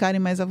pessoas ficarem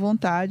mais à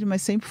vontade,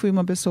 mas sempre fui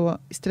uma pessoa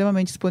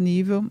extremamente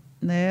disponível,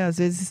 né? Às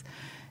vezes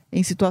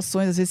em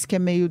situações, às vezes que é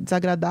meio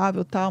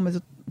desagradável, tal, mas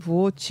eu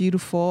vou, tiro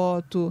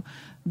foto,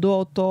 dou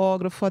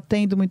autógrafo,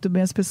 atendo muito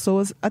bem as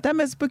pessoas, até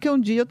mesmo porque um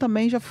dia eu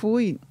também já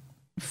fui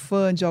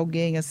fã de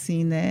alguém,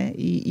 assim, né?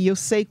 E eu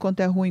sei quanto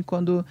é ruim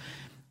quando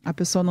a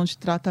pessoa não te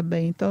trata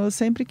bem. Então, eu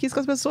sempre quis que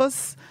as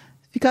pessoas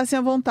ficassem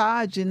à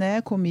vontade,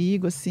 né,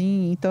 comigo,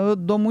 assim. Então, eu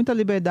dou muita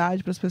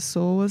liberdade para as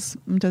pessoas.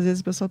 Muitas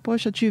vezes a pessoa,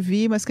 poxa, eu te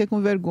vi, mas fiquei com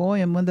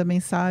vergonha, manda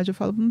mensagem. Eu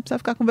falo, não precisa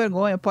ficar com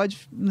vergonha,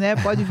 pode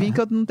vir que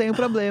eu não tenho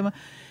problema.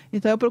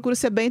 Então, eu procuro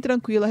ser bem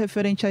tranquila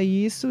referente a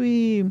isso,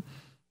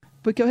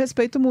 porque eu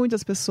respeito muito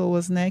as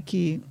pessoas, né,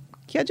 que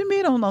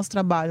admiram o nosso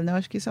trabalho, né. Eu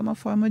acho que isso é uma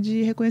forma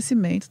de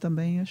reconhecimento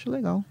também, eu acho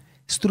legal.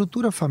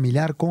 Estrutura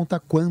familiar conta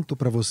quanto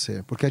para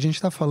você? Porque a gente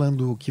está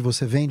falando que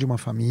você vem de uma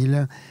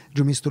família,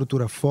 de uma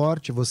estrutura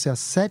forte, você é a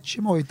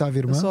 7ª ou 8ª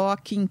irmã? Eu sou a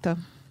 5ª.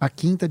 A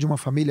 5ª de uma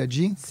família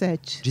de?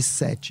 7. De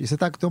 7. E você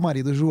está com o teu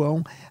marido,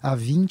 João, há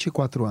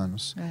 24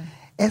 anos.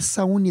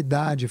 Essa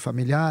unidade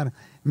familiar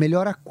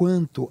melhora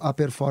quanto a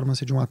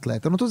performance de um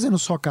atleta? Eu não estou dizendo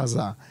só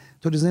casar,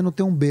 estou dizendo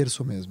ter um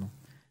berço mesmo.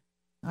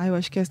 Eu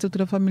acho que a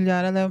estrutura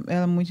familiar ela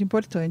é muito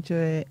importante.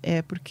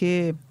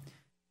 Porque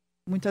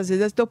muitas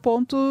vezes é teu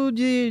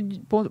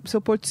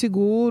seu porto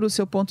seguro,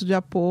 seu ponto de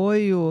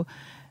apoio.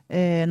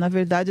 Na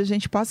verdade, a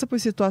gente passa por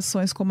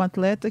situações como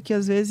atleta que,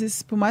 às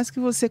vezes, por mais que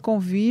você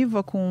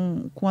conviva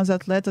com as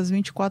atletas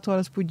 24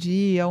 horas por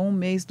dia, 1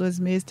 mês, 2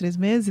 meses, 3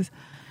 meses,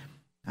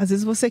 às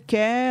vezes você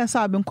quer,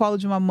 sabe, um colo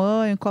de uma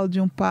mãe, um colo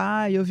de um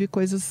pai, ouvir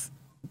coisas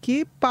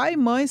que pai e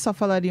mãe só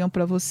falariam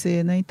para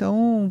você, né?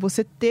 Então,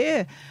 você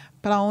ter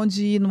para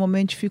onde ir no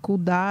momento de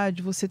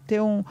dificuldade, você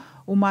ter um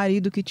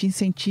marido que te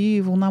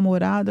incentiva, um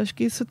namorado, acho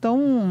que isso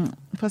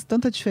faz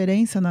tanta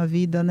diferença na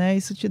vida, né?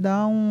 Isso te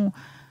dá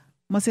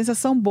uma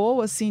sensação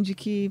boa, assim, de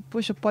que,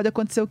 poxa, pode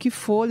acontecer o que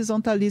for, eles vão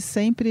estar ali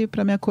sempre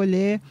para me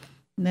acolher,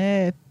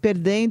 né?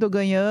 Perdendo ou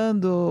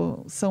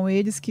ganhando, são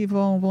eles que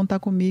vão estar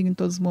comigo em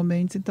todos os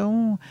momentos.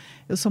 Então,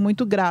 eu sou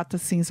muito grata,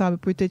 assim, sabe,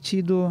 por ter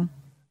tido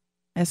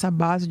essa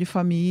base de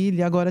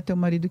família, agora ter um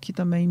marido que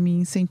também me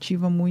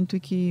incentiva muito e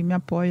que me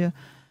apoia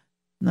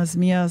nas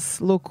minhas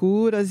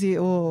loucuras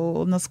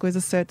ou nas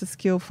coisas certas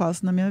que eu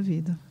faço na minha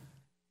vida.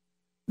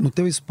 No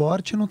teu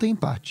esporte não tem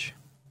empate.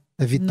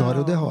 É vitória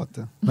ou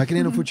derrota. Não é que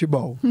nem no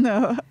futebol.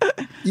 Não.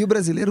 E o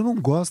brasileiro não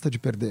gosta de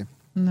perder.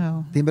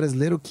 Não. Tem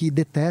brasileiro que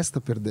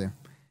detesta perder.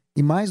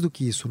 E mais do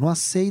que isso, não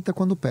aceita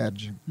quando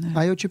perde.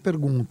 Aí eu te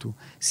pergunto,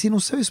 se no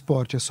seu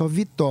esporte é só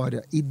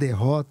vitória e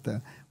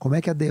derrota, como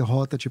é que a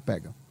derrota te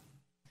pega?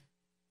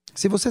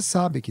 Se você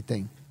sabe que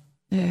tem.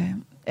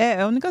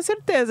 É a única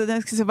certeza,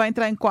 né? Que você vai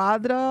entrar em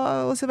quadra,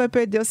 ou você vai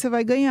perder ou você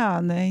vai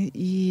ganhar, né?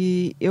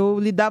 E eu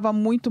lidava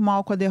muito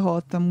mal com a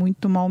derrota,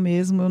 muito mal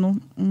mesmo.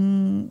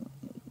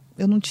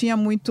 Eu não tinha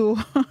muito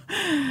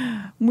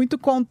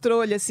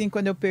controle, assim,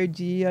 quando eu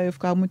perdia. Eu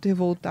ficava muito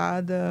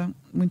revoltada,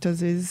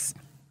 muitas vezes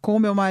com o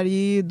meu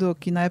marido,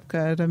 que na época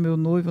era meu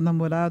noivo,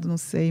 namorado, não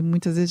sei.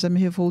 Muitas vezes já me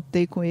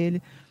revoltei com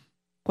ele,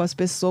 com as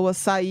pessoas.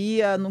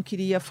 Saía, não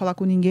queria falar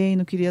com ninguém,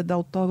 não queria dar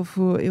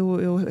autógrafo.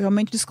 Eu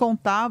realmente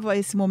descontava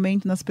esse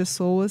momento nas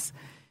pessoas.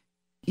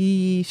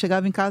 E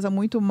chegava em casa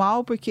muito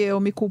mal, porque eu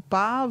me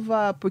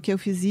culpava, porque eu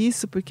fiz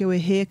isso, porque eu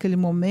errei aquele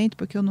momento,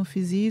 porque eu não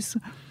fiz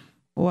isso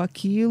ou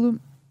aquilo.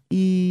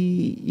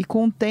 E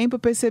com o tempo eu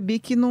percebi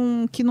que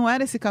não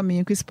era esse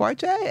caminho, que o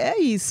esporte é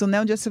isso,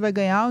 né? Um dia você vai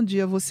ganhar, um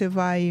dia você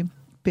vai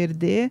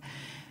perder.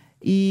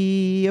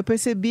 E eu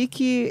percebi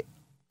que,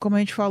 como a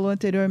gente falou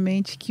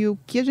anteriormente, que o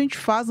que a gente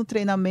faz no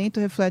treinamento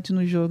reflete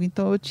no jogo.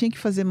 Então eu tinha que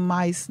fazer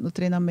mais no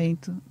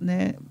treinamento,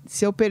 né?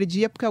 Se eu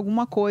perdi é porque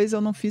alguma coisa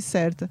eu não fiz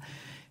certa.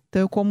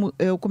 Então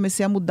eu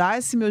comecei a mudar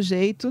esse meu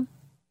jeito,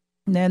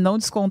 né? Não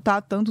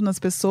descontar tanto nas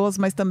pessoas,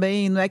 mas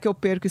também não é que eu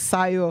perco e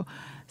saio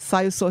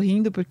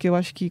sorrindo, porque eu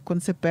acho que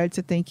quando você perde,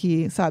 você tem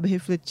que, sabe,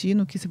 refletir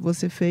no que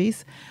você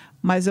fez.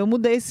 Mas eu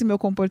mudei esse meu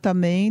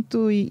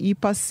comportamento e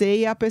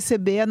passei a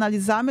perceber,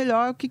 analisar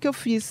melhor o que eu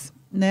fiz,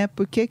 né?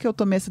 Por que eu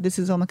tomei essa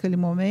decisão naquele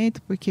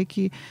momento, por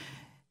que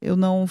eu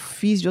não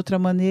fiz de outra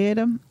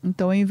maneira.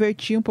 Então eu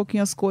inverti um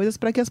pouquinho as coisas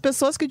para que as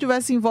pessoas que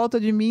estivessem em volta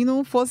de mim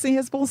não fossem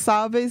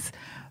responsáveis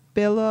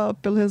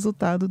pelo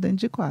resultado dentro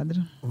de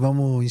quadra.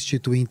 Vamos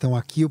instituir então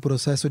aqui o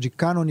processo de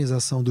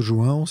canonização do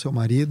João, seu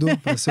marido,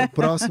 para ser o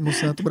próximo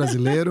santo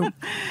brasileiro.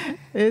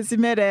 Esse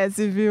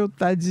merece, viu?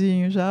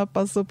 Tadinho, já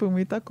passou por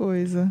muita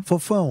coisa.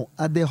 Fofão,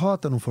 a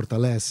derrota não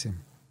fortalece?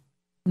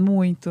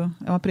 Muito.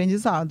 É um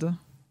aprendizado.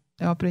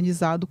 É um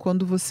aprendizado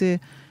quando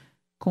você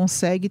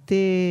consegue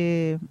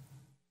ter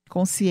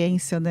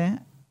consciência, né?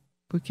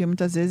 Porque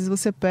muitas vezes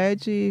você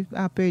perde,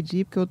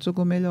 perdi porque o outro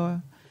jogou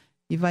melhor.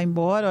 E vai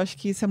embora. Eu acho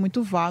que isso é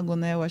muito vago,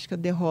 né? Eu acho que a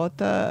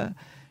derrota,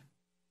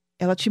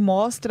 ela te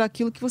mostra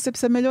aquilo que você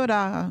precisa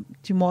melhorar,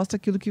 te mostra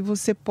aquilo que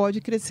você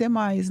pode crescer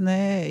mais,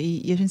 né?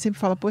 E a gente sempre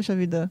fala, poxa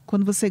vida,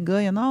 quando você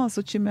ganha, nossa,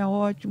 o time é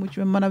ótimo, o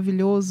time é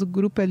maravilhoso, o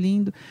grupo é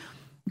lindo.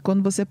 E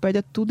quando você perde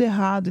é tudo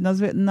errado. E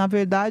na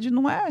verdade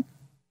não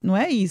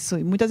é isso.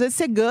 E muitas vezes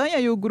você ganha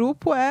e o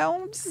grupo é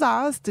um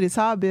desastre,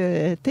 sabe?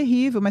 É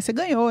terrível, mas você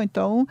ganhou.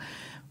 Então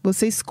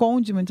você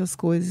esconde muitas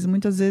coisas.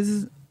 Muitas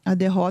vezes a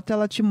derrota,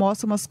 ela te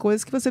mostra umas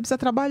coisas que você precisa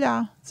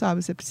trabalhar,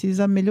 sabe? Você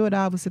precisa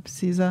melhorar,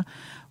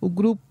 o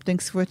grupo tem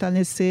que se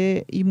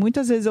fortalecer. E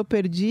muitas vezes eu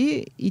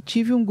perdi e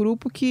tive um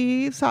grupo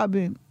que,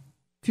 sabe,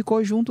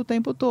 ficou junto o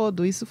tempo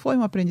todo. Isso foi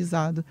um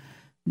aprendizado,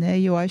 né?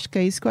 E eu acho que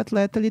é isso que o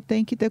atleta ele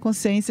tem que ter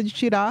consciência de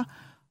tirar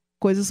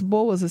coisas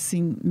boas,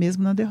 assim,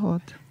 mesmo na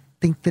derrota.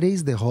 Tem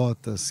 3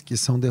 derrotas que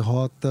são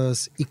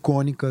derrotas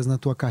icônicas na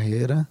tua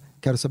carreira.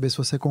 Quero saber se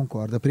você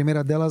concorda. A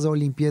primeira delas é a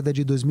Olimpíada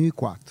de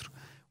 2004.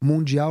 O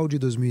Mundial de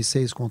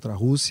 2006 contra a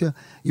Rússia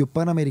e o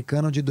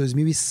Pan-Americano de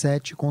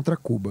 2007 contra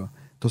Cuba.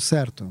 Tô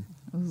certo?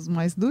 Os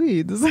mais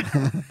doídos.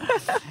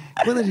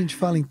 Quando a gente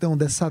fala então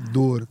dessa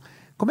dor,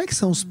 como é que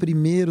são os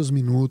primeiros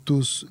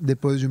minutos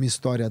depois de uma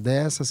história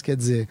dessas? Quer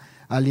dizer,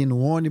 ali no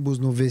ônibus,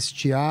 no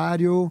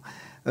vestiário,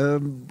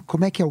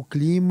 como é que é o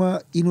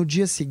clima? E no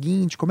dia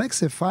seguinte, como é que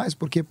você faz?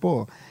 Porque,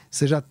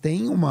 você já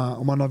tem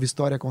uma nova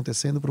história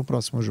acontecendo para o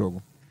próximo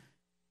jogo.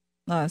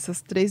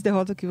 Essas 3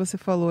 derrotas que você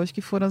falou, acho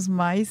que foram as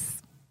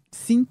mais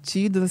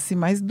sentidas, assim,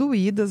 mais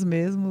doídas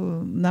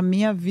mesmo, na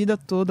minha vida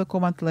toda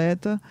como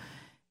atleta.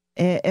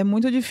 É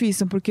muito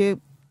difícil, porque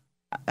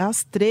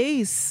as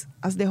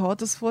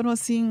derrotas foram,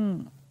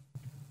 assim,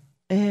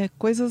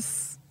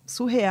 coisas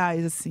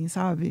surreais, assim,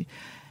 sabe?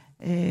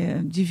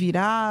 De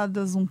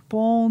viradas, um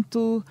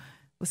ponto,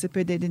 você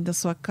perder dentro da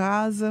sua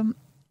casa.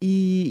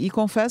 E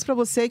confesso para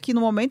você que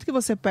no momento que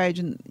você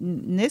perde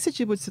nesse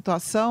tipo de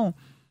situação,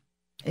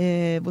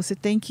 você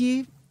tem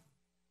que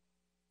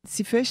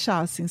se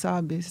fechar, assim,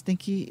 sabe? Você tem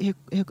que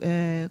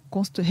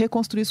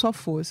reconstruir sua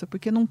força,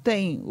 porque não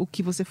tem o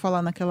que você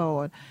falar naquela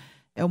hora.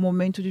 É o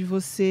momento de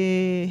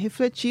você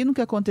refletir no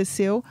que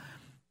aconteceu,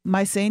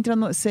 mas você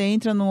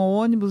entra no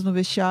ônibus, no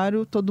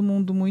vestiário, todo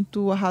mundo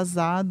muito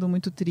arrasado,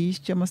 muito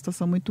triste, é uma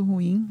situação muito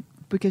ruim,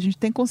 porque a gente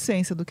tem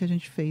consciência do que a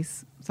gente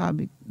fez,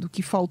 sabe? Do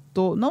que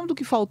faltou, não do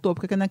que faltou,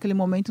 porque naquele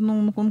momento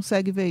não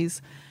consegue ver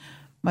isso,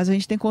 mas a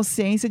gente tem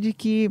consciência de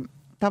que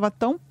estava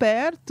tão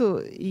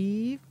perto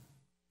e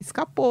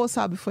escapou,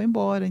 sabe? Foi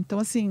embora. Então,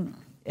 assim,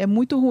 é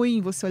muito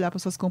ruim você olhar para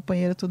suas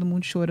companheiras, todo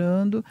mundo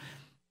chorando,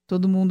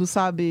 todo mundo,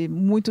 sabe,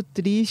 muito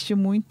triste,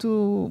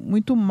 muito,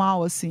 muito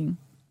mal, assim.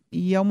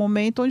 E é um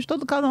momento onde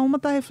cada uma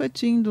está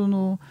refletindo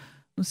no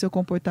seu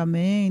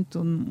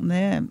comportamento,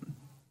 né?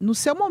 No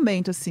seu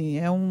momento, assim.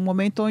 É um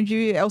momento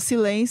onde é o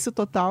silêncio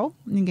total,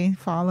 ninguém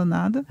fala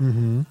nada.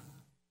 Uhum.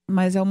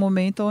 Mas é um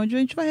momento onde a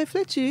gente vai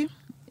refletir.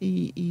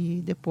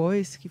 E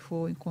depois que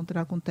for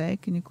encontrar com o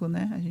técnico,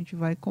 né, a gente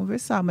vai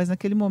conversar. Mas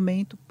naquele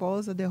momento,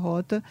 pós a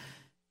derrota,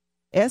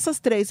 essas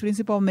 3,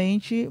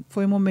 principalmente,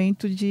 foi um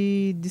momento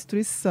de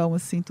destruição,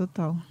 assim,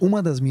 total.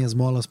 Uma das minhas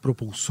molas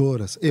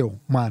propulsoras,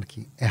 Mark,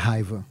 é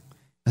raiva.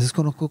 Às vezes,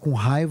 quando eu fico com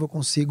raiva, eu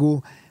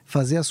consigo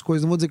fazer as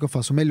coisas. Não vou dizer que eu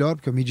faço melhor,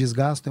 porque eu me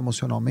desgasto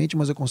emocionalmente,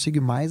 mas eu consigo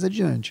ir mais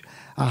adiante.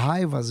 A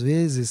raiva, às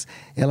vezes,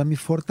 ela me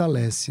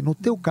fortalece. No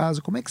teu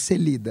caso, como é que você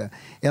lida?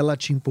 Ela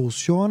te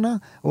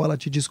impulsiona ou ela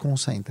te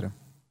desconcentra?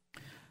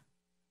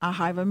 A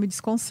raiva me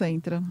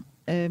desconcentra.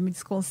 Me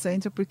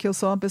desconcentra porque eu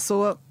sou uma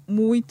pessoa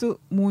muito,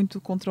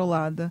 muito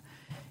controlada.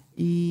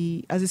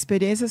 E as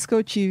experiências que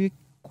eu tive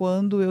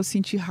quando eu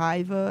senti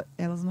raiva,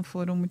 elas não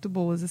foram muito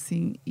boas,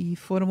 assim. E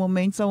foram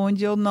momentos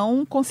onde eu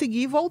não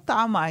consegui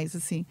voltar mais,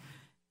 assim.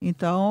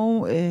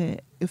 Então,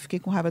 eu fiquei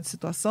com raiva da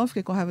situação,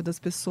 fiquei com raiva das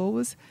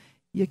pessoas.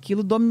 E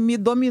aquilo me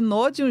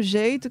dominou de um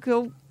jeito que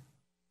eu...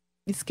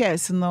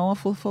 Esquece, não, a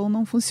Fofão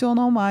não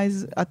funciona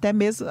mais. Até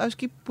mesmo, acho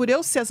que por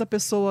eu ser essa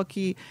pessoa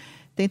que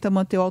tenta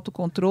manter o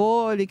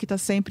autocontrole, que tá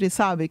sempre,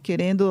 sabe,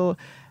 querendo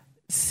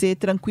ser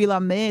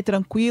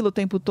tranquilo o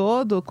tempo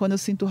todo, quando eu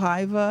sinto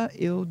raiva,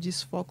 eu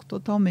desfoco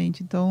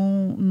totalmente.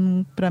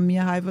 Então, para mim,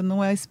 a raiva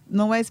não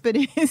é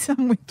experiência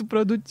muito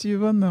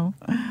produtiva, não.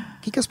 O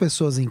que as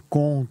pessoas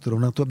encontram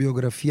na tua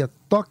biografia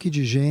Toque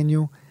de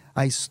Gênio,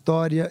 a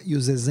história e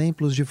os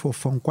exemplos de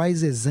Fofão?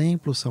 Quais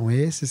exemplos são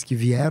esses que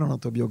vieram na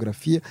tua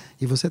biografia?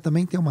 E você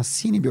também tem uma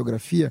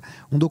cinebiografia,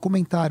 um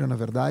documentário, na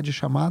verdade,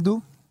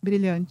 chamado...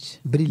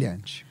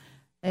 Brilhante.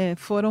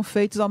 Foram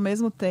feitos ao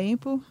mesmo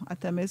tempo,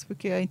 até mesmo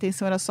porque a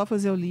intenção era só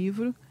fazer o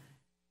livro.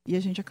 E a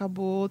gente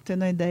acabou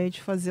tendo a ideia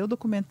de fazer o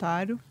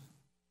documentário,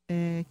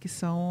 que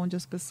são onde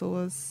as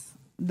pessoas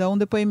dão um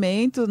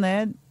depoimento,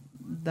 né,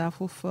 da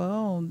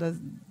Fofão,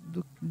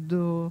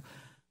 do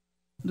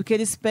que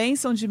eles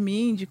pensam de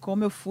mim, de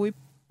como eu fui,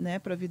 né,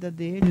 para a vida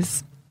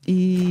deles.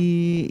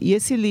 E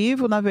esse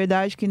livro, na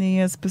verdade, que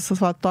nem as pessoas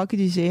falam, toque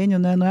de gênio,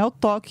 né? Não é o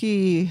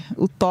toque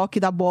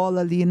da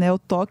bola ali, né? O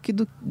toque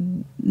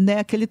né?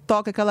 Aquele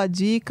toque, aquela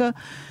dica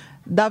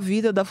da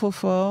vida da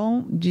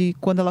Fofão, de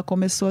quando ela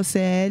começou a ser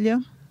Hélia,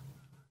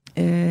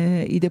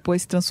 e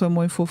depois se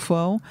transformou em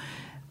Fofão,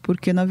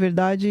 porque na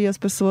verdade as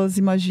pessoas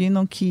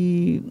imaginam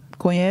que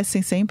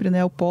conhecem sempre,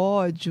 né, o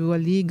pódio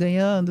ali,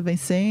 ganhando,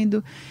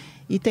 vencendo.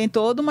 E tem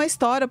toda uma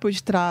história por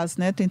detrás,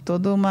 né? Tem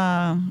toda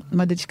uma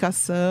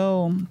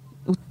dedicação,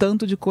 o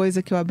tanto de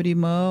coisa que eu abri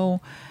mão,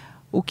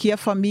 o que a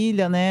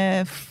família,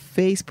 né,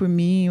 fez por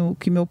mim, o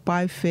que meu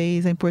pai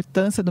fez, a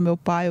importância do meu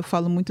pai. Eu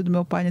falo muito do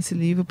meu pai nesse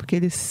livro, porque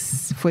ele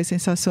foi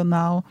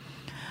sensacional.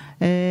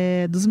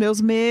 Dos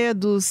meus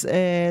medos,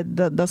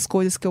 das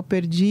coisas que eu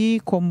perdi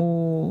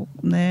como,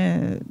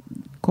 né,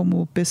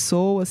 como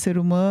pessoa, ser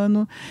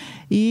humano.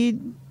 E...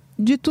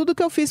 de tudo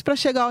que eu fiz para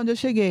chegar onde eu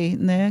cheguei,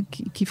 né?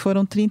 Que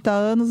foram 30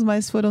 anos,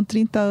 mas foram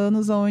 30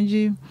 anos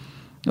onde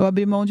eu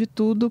abri mão de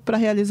tudo para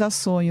realizar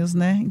sonhos,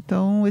 né?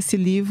 Então, esse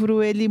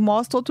livro, ele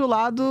mostra outro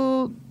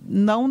lado,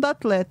 não da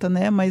atleta,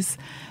 né? Mas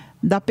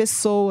da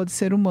pessoa, do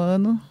ser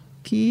humano,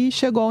 que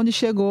chegou onde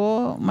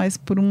chegou, mas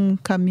por um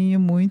caminho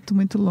muito,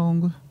 muito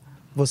longo.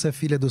 Você é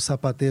filha do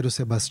sapateiro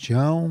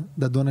Sebastião,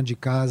 da dona de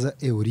casa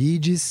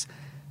Eurides.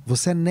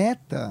 Você é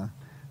neta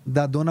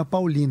da dona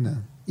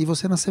Paulina. E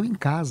você nasceu em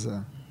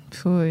casa.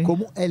 Foi.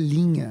 Como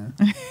Elinha.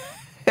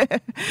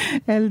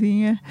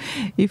 Elinha.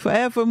 E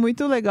foi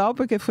muito legal,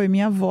 porque foi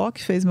minha avó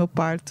que fez meu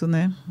parto,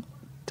 né?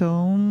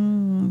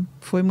 Então,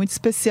 foi muito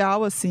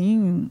especial,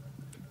 assim,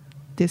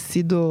 ter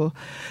sido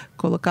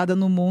colocada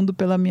no mundo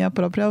pela minha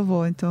própria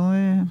avó. Então,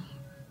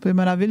 foi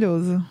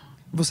maravilhoso.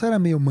 Você era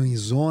meio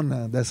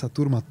mãezona dessa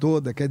turma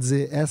toda? Quer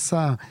dizer,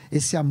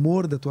 esse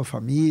amor da tua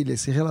família,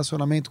 esse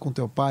relacionamento com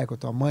teu pai, com a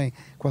tua mãe,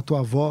 com a tua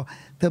avó,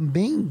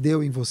 também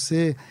deu em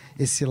você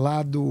esse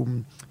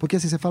lado... Porque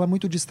assim, você fala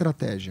muito de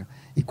estratégia.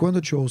 E quando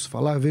eu te ouço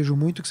falar, eu vejo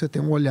muito que você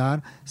tem um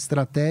olhar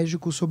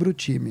estratégico sobre o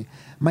time.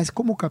 Mas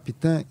como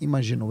capitã,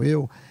 imagino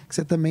eu, que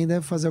você também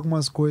deve fazer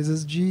algumas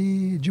coisas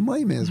de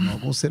mãe mesmo.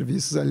 Alguns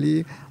serviços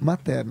ali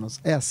maternos.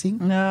 É assim?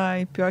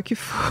 Ai, pior que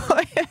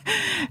foi.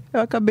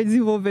 Eu acabei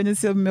desenvolvendo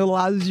esse meu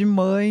lado de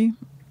mãe.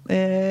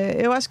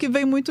 Eu acho que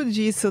vem muito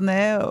disso,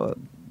 né?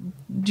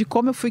 De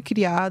como eu fui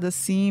criada,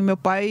 assim. Meu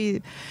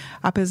pai,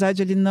 apesar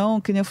de ele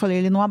não, que nem eu falei,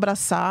 ele não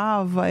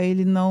abraçava,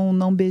 ele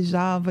não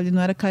beijava, ele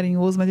não era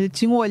carinhoso, mas ele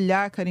tinha um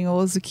olhar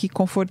carinhoso que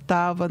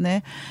confortava,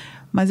 né?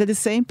 Mas ele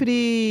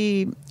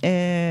sempre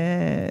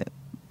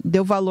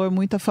deu valor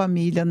muito à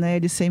família, né?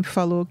 Ele sempre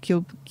falou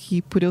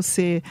que por eu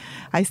ser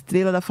a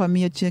estrela da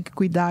família, eu tinha que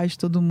cuidar de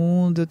todo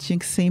mundo, eu tinha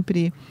que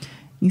sempre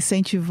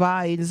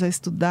incentivar eles a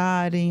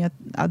estudarem,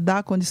 a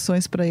dar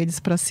condições para eles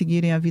para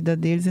seguirem a vida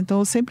deles. Então,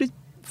 eu sempre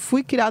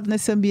fui criado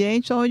nesse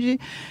ambiente onde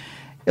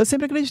eu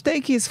sempre acreditei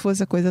que isso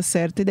fosse a coisa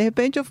certa. E, de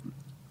repente,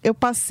 eu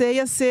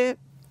passei a ser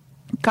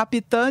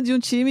capitã de um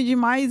time de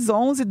mais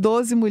 11,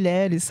 12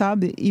 mulheres,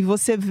 sabe? E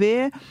você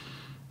vê...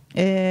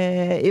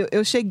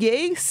 eu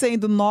cheguei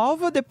sendo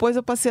nova, depois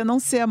eu passei a não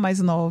ser a mais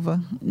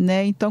nova,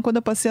 né? Então, quando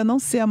eu passei a não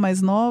ser a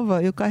mais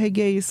nova, eu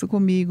carreguei isso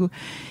comigo.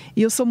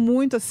 E eu sou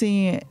muito,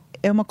 assim...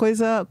 É uma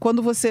coisa...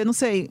 Quando você... Não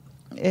sei...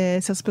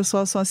 se as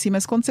pessoas são assim,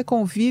 mas quando você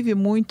convive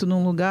muito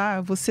num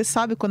lugar, você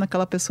sabe quando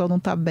aquela pessoa não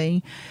tá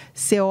bem.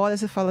 Você olha,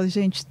 você fala,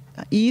 gente...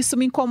 E isso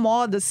me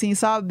incomoda, assim,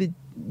 sabe?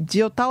 De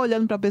eu estar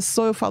olhando pra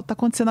pessoa, eu falo, tá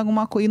acontecendo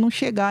alguma coisa, e não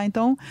chegar.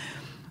 Então,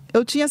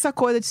 eu tinha essa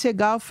coisa de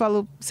chegar, eu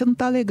falo, você não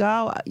tá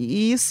legal.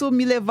 E isso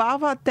me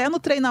levava até no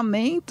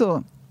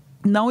treinamento,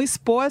 não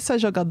expor essa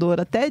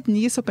jogadora. Até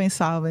nisso eu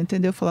pensava,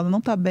 entendeu? Eu falava,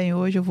 não tá bem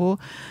hoje, eu vou...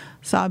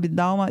 sabe,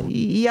 dar uma...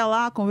 E ia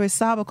lá,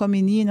 conversava com a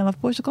menina, ela,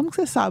 poxa, como que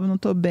você sabe? Eu não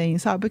tô bem,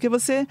 sabe? Porque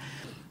você...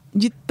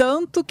 De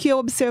tanto que eu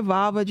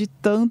observava, de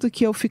tanto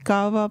que eu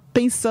ficava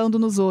pensando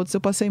nos outros. Eu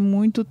passei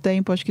muito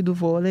tempo, acho que do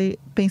vôlei,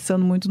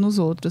 pensando muito nos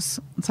outros,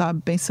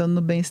 sabe? Pensando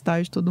no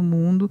bem-estar de todo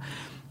mundo.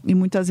 E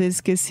muitas vezes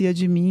esquecia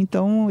de mim.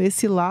 Então,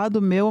 esse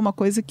lado meu é uma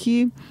coisa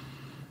que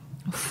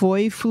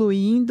foi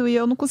fluindo e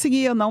eu não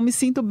conseguia. Eu não me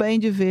sinto bem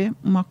de ver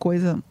uma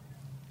coisa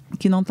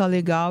que não tá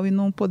legal e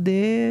não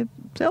poder...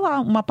 sei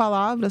lá, uma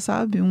palavra,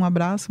 sabe? Um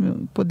abraço,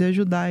 poder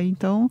ajudar.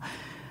 Então,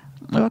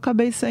 eu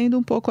acabei sendo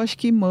um pouco, acho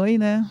que mãe,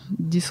 né?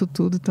 Disso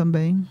tudo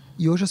também.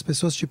 E hoje as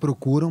pessoas te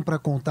procuram para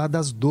contar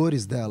das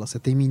dores delas. Você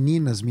tem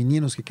meninas,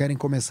 meninos que querem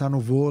começar no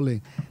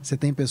vôlei. Você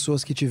tem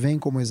pessoas que te veem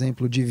como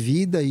exemplo de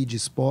vida e de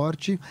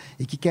esporte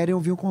e que querem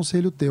ouvir um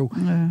conselho teu.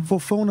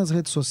 Fofão nas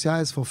redes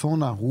sociais, fofão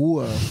na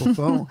rua,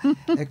 fofão...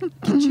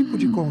 que tipo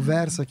de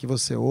conversa que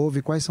você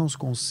ouve? Quais são os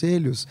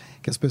conselhos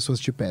que as pessoas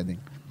te pedem?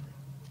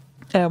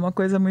 É uma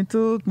coisa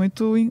muito,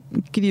 muito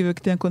incrível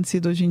que tem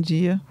acontecido hoje em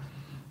dia,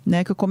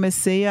 né? Que eu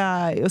comecei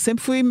a... Eu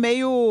sempre fui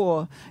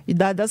meio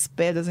idade das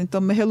pedras, então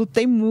me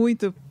relutei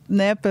muito,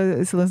 né? Para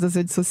esse lance das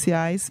redes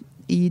sociais.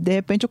 E, de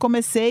repente, eu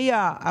comecei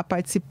a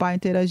participar, a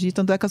interagir.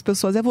 Tanto é que as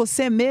pessoas... É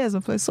você mesmo?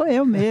 Eu falei, sou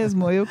eu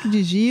mesmo. Eu que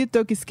digito,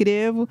 eu que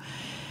escrevo.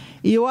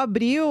 E eu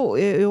abri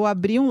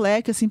um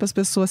leque, assim, para as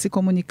pessoas se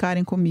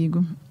comunicarem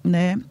comigo,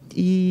 né?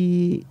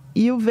 E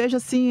eu vejo,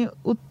 assim,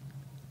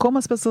 como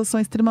as pessoas são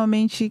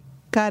extremamente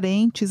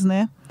carentes,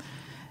 né?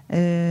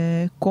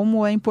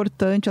 Como é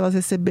importante elas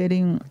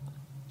receberem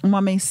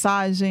uma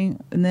mensagem,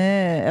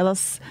 né?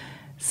 Elas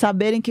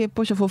saberem que,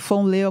 poxa, a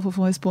Fofão leu, a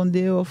Fofão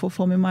respondeu, a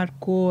Fofão me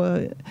marcou.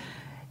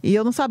 E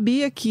eu não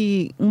sabia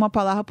que uma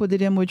palavra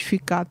poderia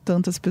modificar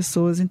tantas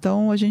pessoas.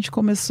 Então, a gente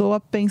começou a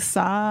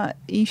pensar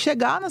em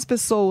chegar nas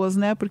pessoas,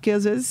 né? Porque,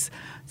 às vezes,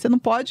 você não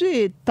pode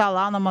estar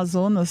lá no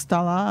Amazonas,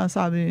 estar lá,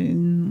 sabe,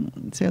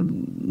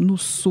 no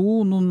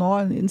sul, no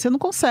norte. Você não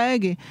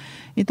consegue.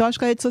 Então, acho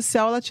que a rede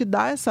social, ela te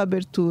dá essa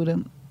abertura.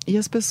 E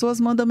as pessoas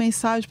mandam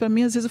mensagem para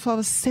mim. Às vezes, eu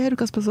falava, sério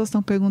que as pessoas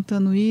estão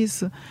perguntando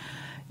isso?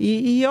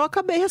 E eu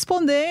acabei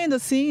respondendo,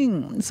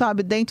 assim,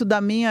 sabe, dentro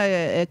da minha...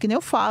 É que nem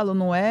eu falo,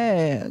 não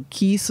é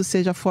que isso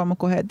seja a forma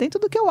correta, dentro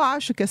do que eu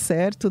acho que é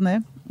certo,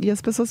 né? E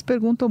as pessoas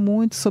perguntam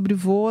muito sobre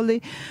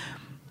vôlei,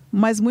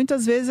 mas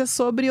muitas vezes é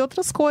sobre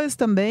outras coisas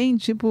também,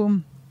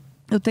 tipo,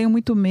 eu tenho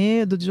muito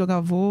medo de jogar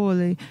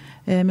vôlei,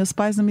 meus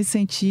pais não me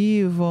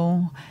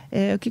incentivam,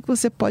 o que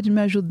você pode me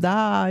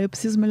ajudar? Eu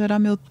preciso melhorar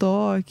meu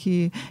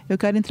toque, eu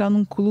quero entrar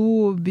num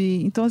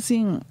clube. Então,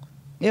 assim,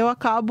 eu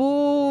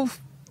acabo...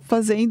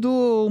 fazendo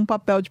um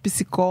papel de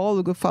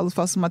psicólogo,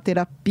 faço uma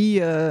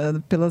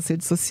terapia pelas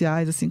redes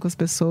sociais, assim, com as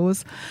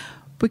pessoas,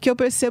 porque eu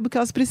percebo que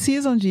elas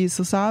precisam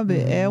disso,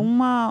 sabe? É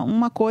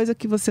uma coisa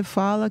que você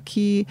fala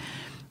que...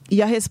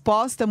 E a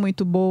resposta é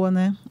muito boa,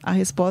 né? A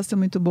resposta é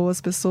muito boa.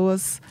 As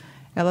pessoas,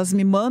 elas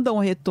me mandam um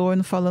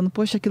retorno falando,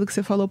 poxa, aquilo que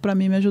você falou para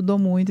mim me ajudou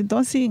muito. Então,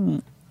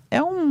 assim,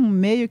 é um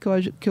meio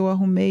que eu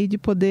arrumei de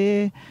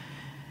poder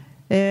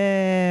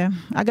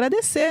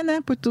agradecer,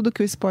 né, por tudo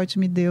que o esporte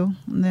me deu,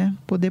 né,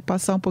 poder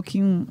passar um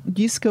pouquinho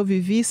disso que eu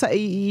vivi,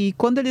 e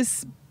quando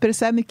eles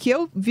percebem que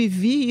eu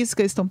vivi isso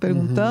que eles estão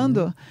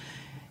perguntando,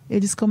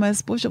 eles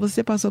começam, poxa,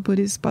 você passou por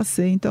isso,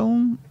 passei,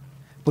 então...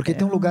 Porque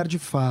tem um lugar de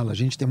fala. A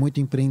gente tem muito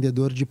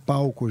empreendedor de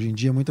palco hoje em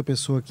dia, muita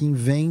pessoa que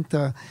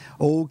inventa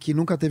ou que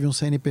nunca teve um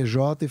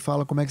CNPJ e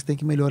fala como é que você tem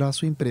que melhorar a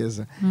sua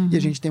empresa. E a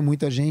gente tem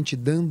muita gente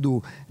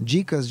dando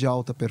dicas de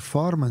alta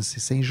performance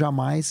sem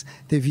jamais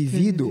ter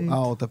vivido a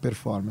alta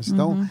performance.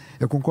 Então,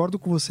 eu concordo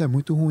com você, é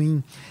muito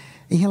ruim.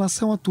 Em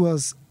relação às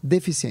tuas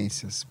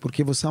deficiências,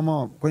 porque você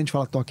quando a gente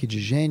fala toque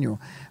de gênio,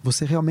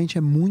 você realmente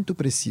é muito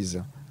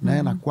precisa,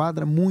 né? Na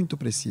quadra, muito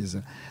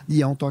precisa.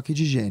 E é um toque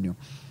de gênio.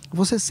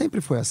 Você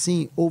sempre foi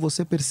assim? Ou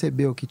você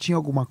percebeu que tinha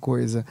alguma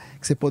coisa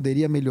que você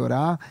poderia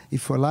melhorar e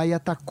foi lá e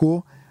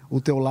atacou o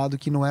teu lado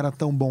que não era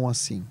tão bom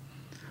assim?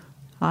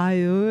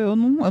 Eu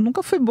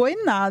nunca fui boa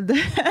em nada.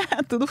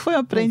 Tudo foi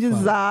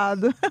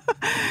aprendizado.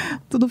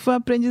 Tudo foi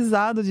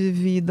aprendizado de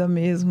vida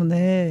mesmo,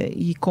 né?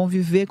 E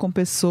conviver com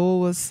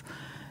pessoas,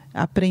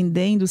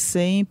 aprendendo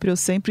sempre. Eu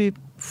sempre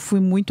fui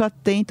muito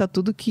atenta a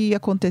tudo que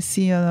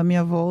acontecia na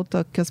minha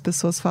volta, que as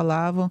pessoas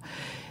falavam.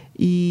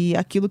 E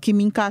aquilo que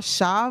me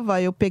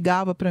encaixava, eu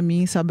pegava para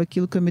mim, sabe?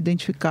 Aquilo que eu me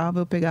identificava,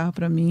 eu pegava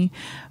para mim.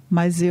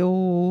 Mas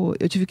eu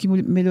tive que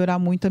melhorar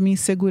muito a minha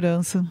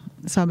insegurança,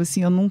 sabe?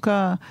 Assim, eu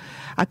nunca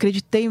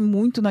acreditei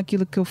muito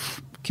naquilo que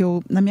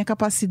eu na minha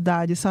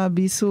capacidade,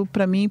 sabe? Isso,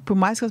 para mim, por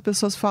mais que as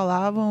pessoas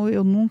falavam,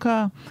 eu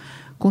nunca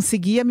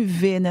conseguia me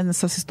ver, né,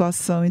 nessa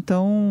situação.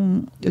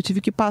 Então, eu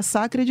tive que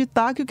passar a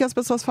acreditar que o que as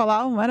pessoas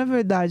falavam era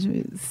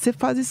verdade. Você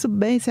faz isso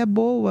bem, você é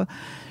boa.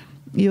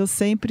 E eu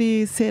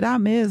sempre, será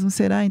mesmo?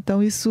 Será?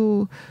 Então,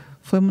 isso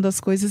foi uma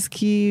das coisas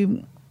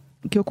que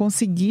eu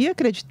consegui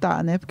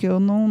acreditar, né? Porque eu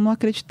não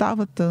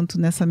acreditava tanto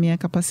nessa minha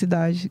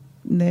capacidade,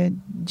 né,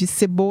 de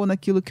ser boa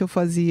naquilo que eu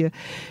fazia.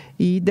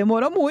 E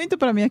demorou muito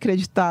para mim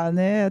acreditar,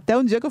 né? Até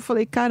um dia que eu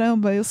falei,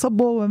 caramba, eu sou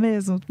boa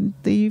mesmo.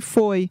 E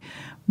foi.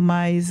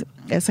 Mas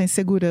essa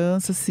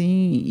insegurança,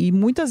 assim, e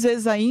muitas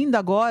vezes ainda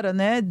agora,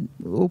 né,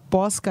 o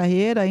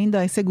pós-carreira, ainda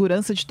a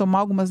insegurança de tomar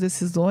algumas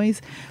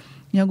decisões,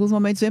 em alguns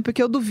momentos vem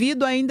porque eu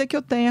duvido ainda que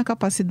eu tenha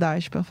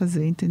capacidade para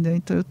fazer, entendeu?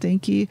 Então eu tenho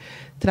que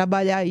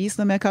trabalhar isso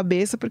na minha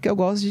cabeça, porque eu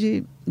gosto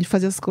de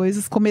fazer as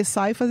coisas,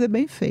 começar e fazer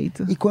bem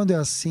feito. E quando é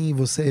assim,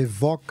 você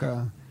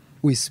evoca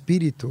o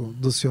espírito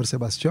do senhor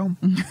Sebastião?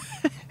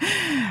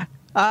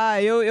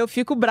 Eu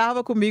fico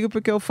brava comigo,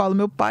 porque eu falo,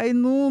 meu pai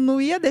não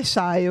ia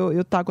deixar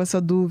eu estar com essa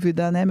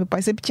dúvida, né? Meu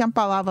pai sempre tinha a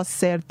palavra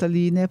certa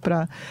ali, né,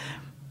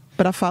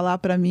 para falar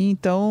para mim,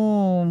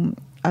 então...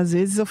 Às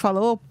vezes eu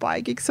falo, pai,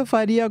 o que você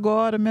faria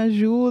agora? Me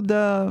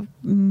ajuda,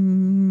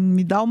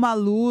 me dá uma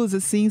luz,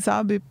 assim,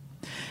 sabe?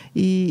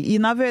 E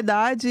na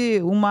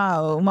verdade,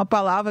 uma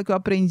palavra que eu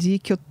aprendi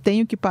que eu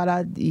tenho que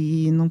parar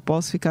e não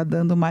posso ficar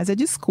dando mais é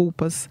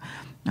desculpas.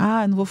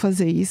 Não vou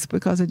fazer isso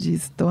por causa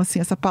disso. Então, assim,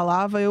 essa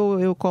palavra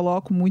eu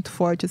coloco muito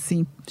forte,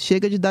 assim,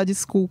 chega de dar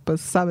desculpas,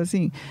 sabe,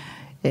 assim...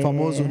 O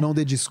famoso não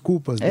dê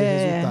desculpas, dê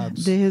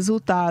resultados. Dê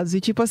resultados. E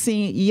tipo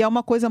assim, e é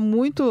uma coisa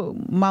muito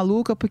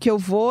maluca, porque o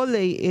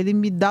vôlei, ele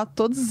me dá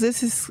todas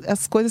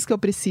as coisas que eu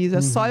preciso.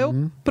 É só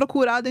eu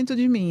procurar dentro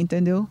de mim,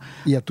 entendeu?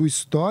 E a tua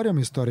história é uma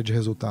história de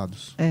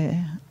resultados.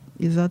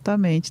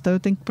 Exatamente. Então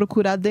eu tenho que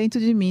procurar dentro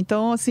de mim.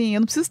 Então, assim,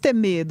 eu não preciso ter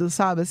medo,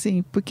 sabe?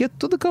 Assim, porque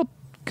tudo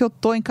que eu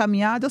tô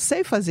encaminhado, eu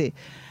sei fazer.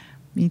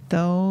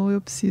 Então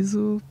eu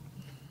preciso...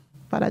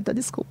 parar de dar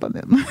desculpa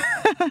mesmo.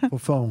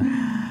 Fofão,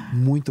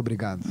 muito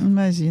obrigado.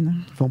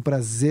 Imagina. Foi um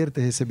prazer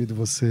ter recebido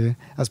você.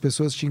 As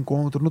pessoas te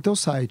encontram no teu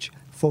site,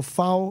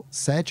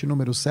 fofal7,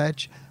 número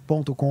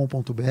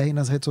 7.com.br, e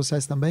nas redes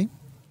sociais também?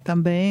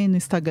 Também, no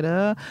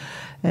Instagram,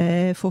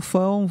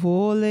 Fofão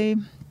Vôlei.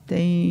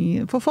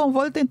 Fofão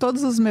Vôlei tem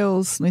todos os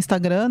meus, no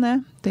Instagram,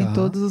 né? Tem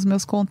todos os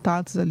meus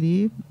contatos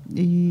ali.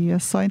 E é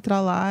só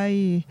entrar lá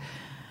e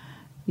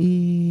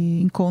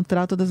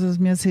encontrar todas as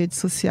minhas redes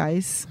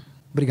sociais.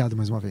 Obrigado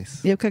mais uma vez.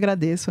 Eu que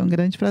agradeço, foi um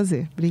grande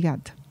prazer.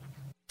 Obrigada.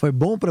 Foi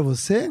bom para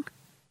você?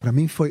 Para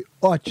mim foi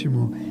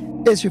ótimo.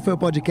 Este foi o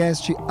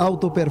podcast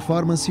Auto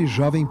Performance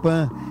Jovem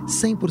Pan,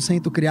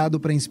 100% criado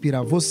para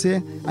inspirar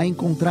você a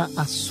encontrar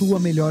a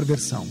sua melhor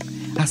versão.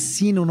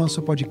 Assina o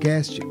nosso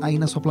podcast aí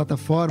na sua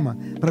plataforma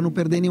para não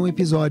perder nenhum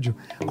episódio.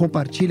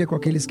 Compartilha com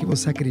aqueles que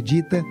você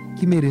acredita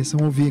que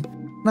mereçam ouvir.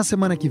 Na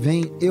semana que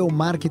vem, eu,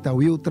 Mark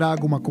Tawil,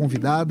 trago uma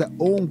convidada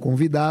ou um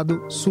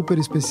convidado super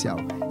especial.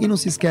 E não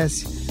se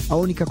esquece, a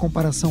única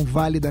comparação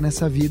válida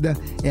nessa vida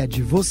é a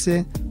de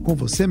você com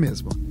você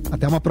mesmo.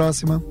 Até uma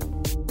próxima!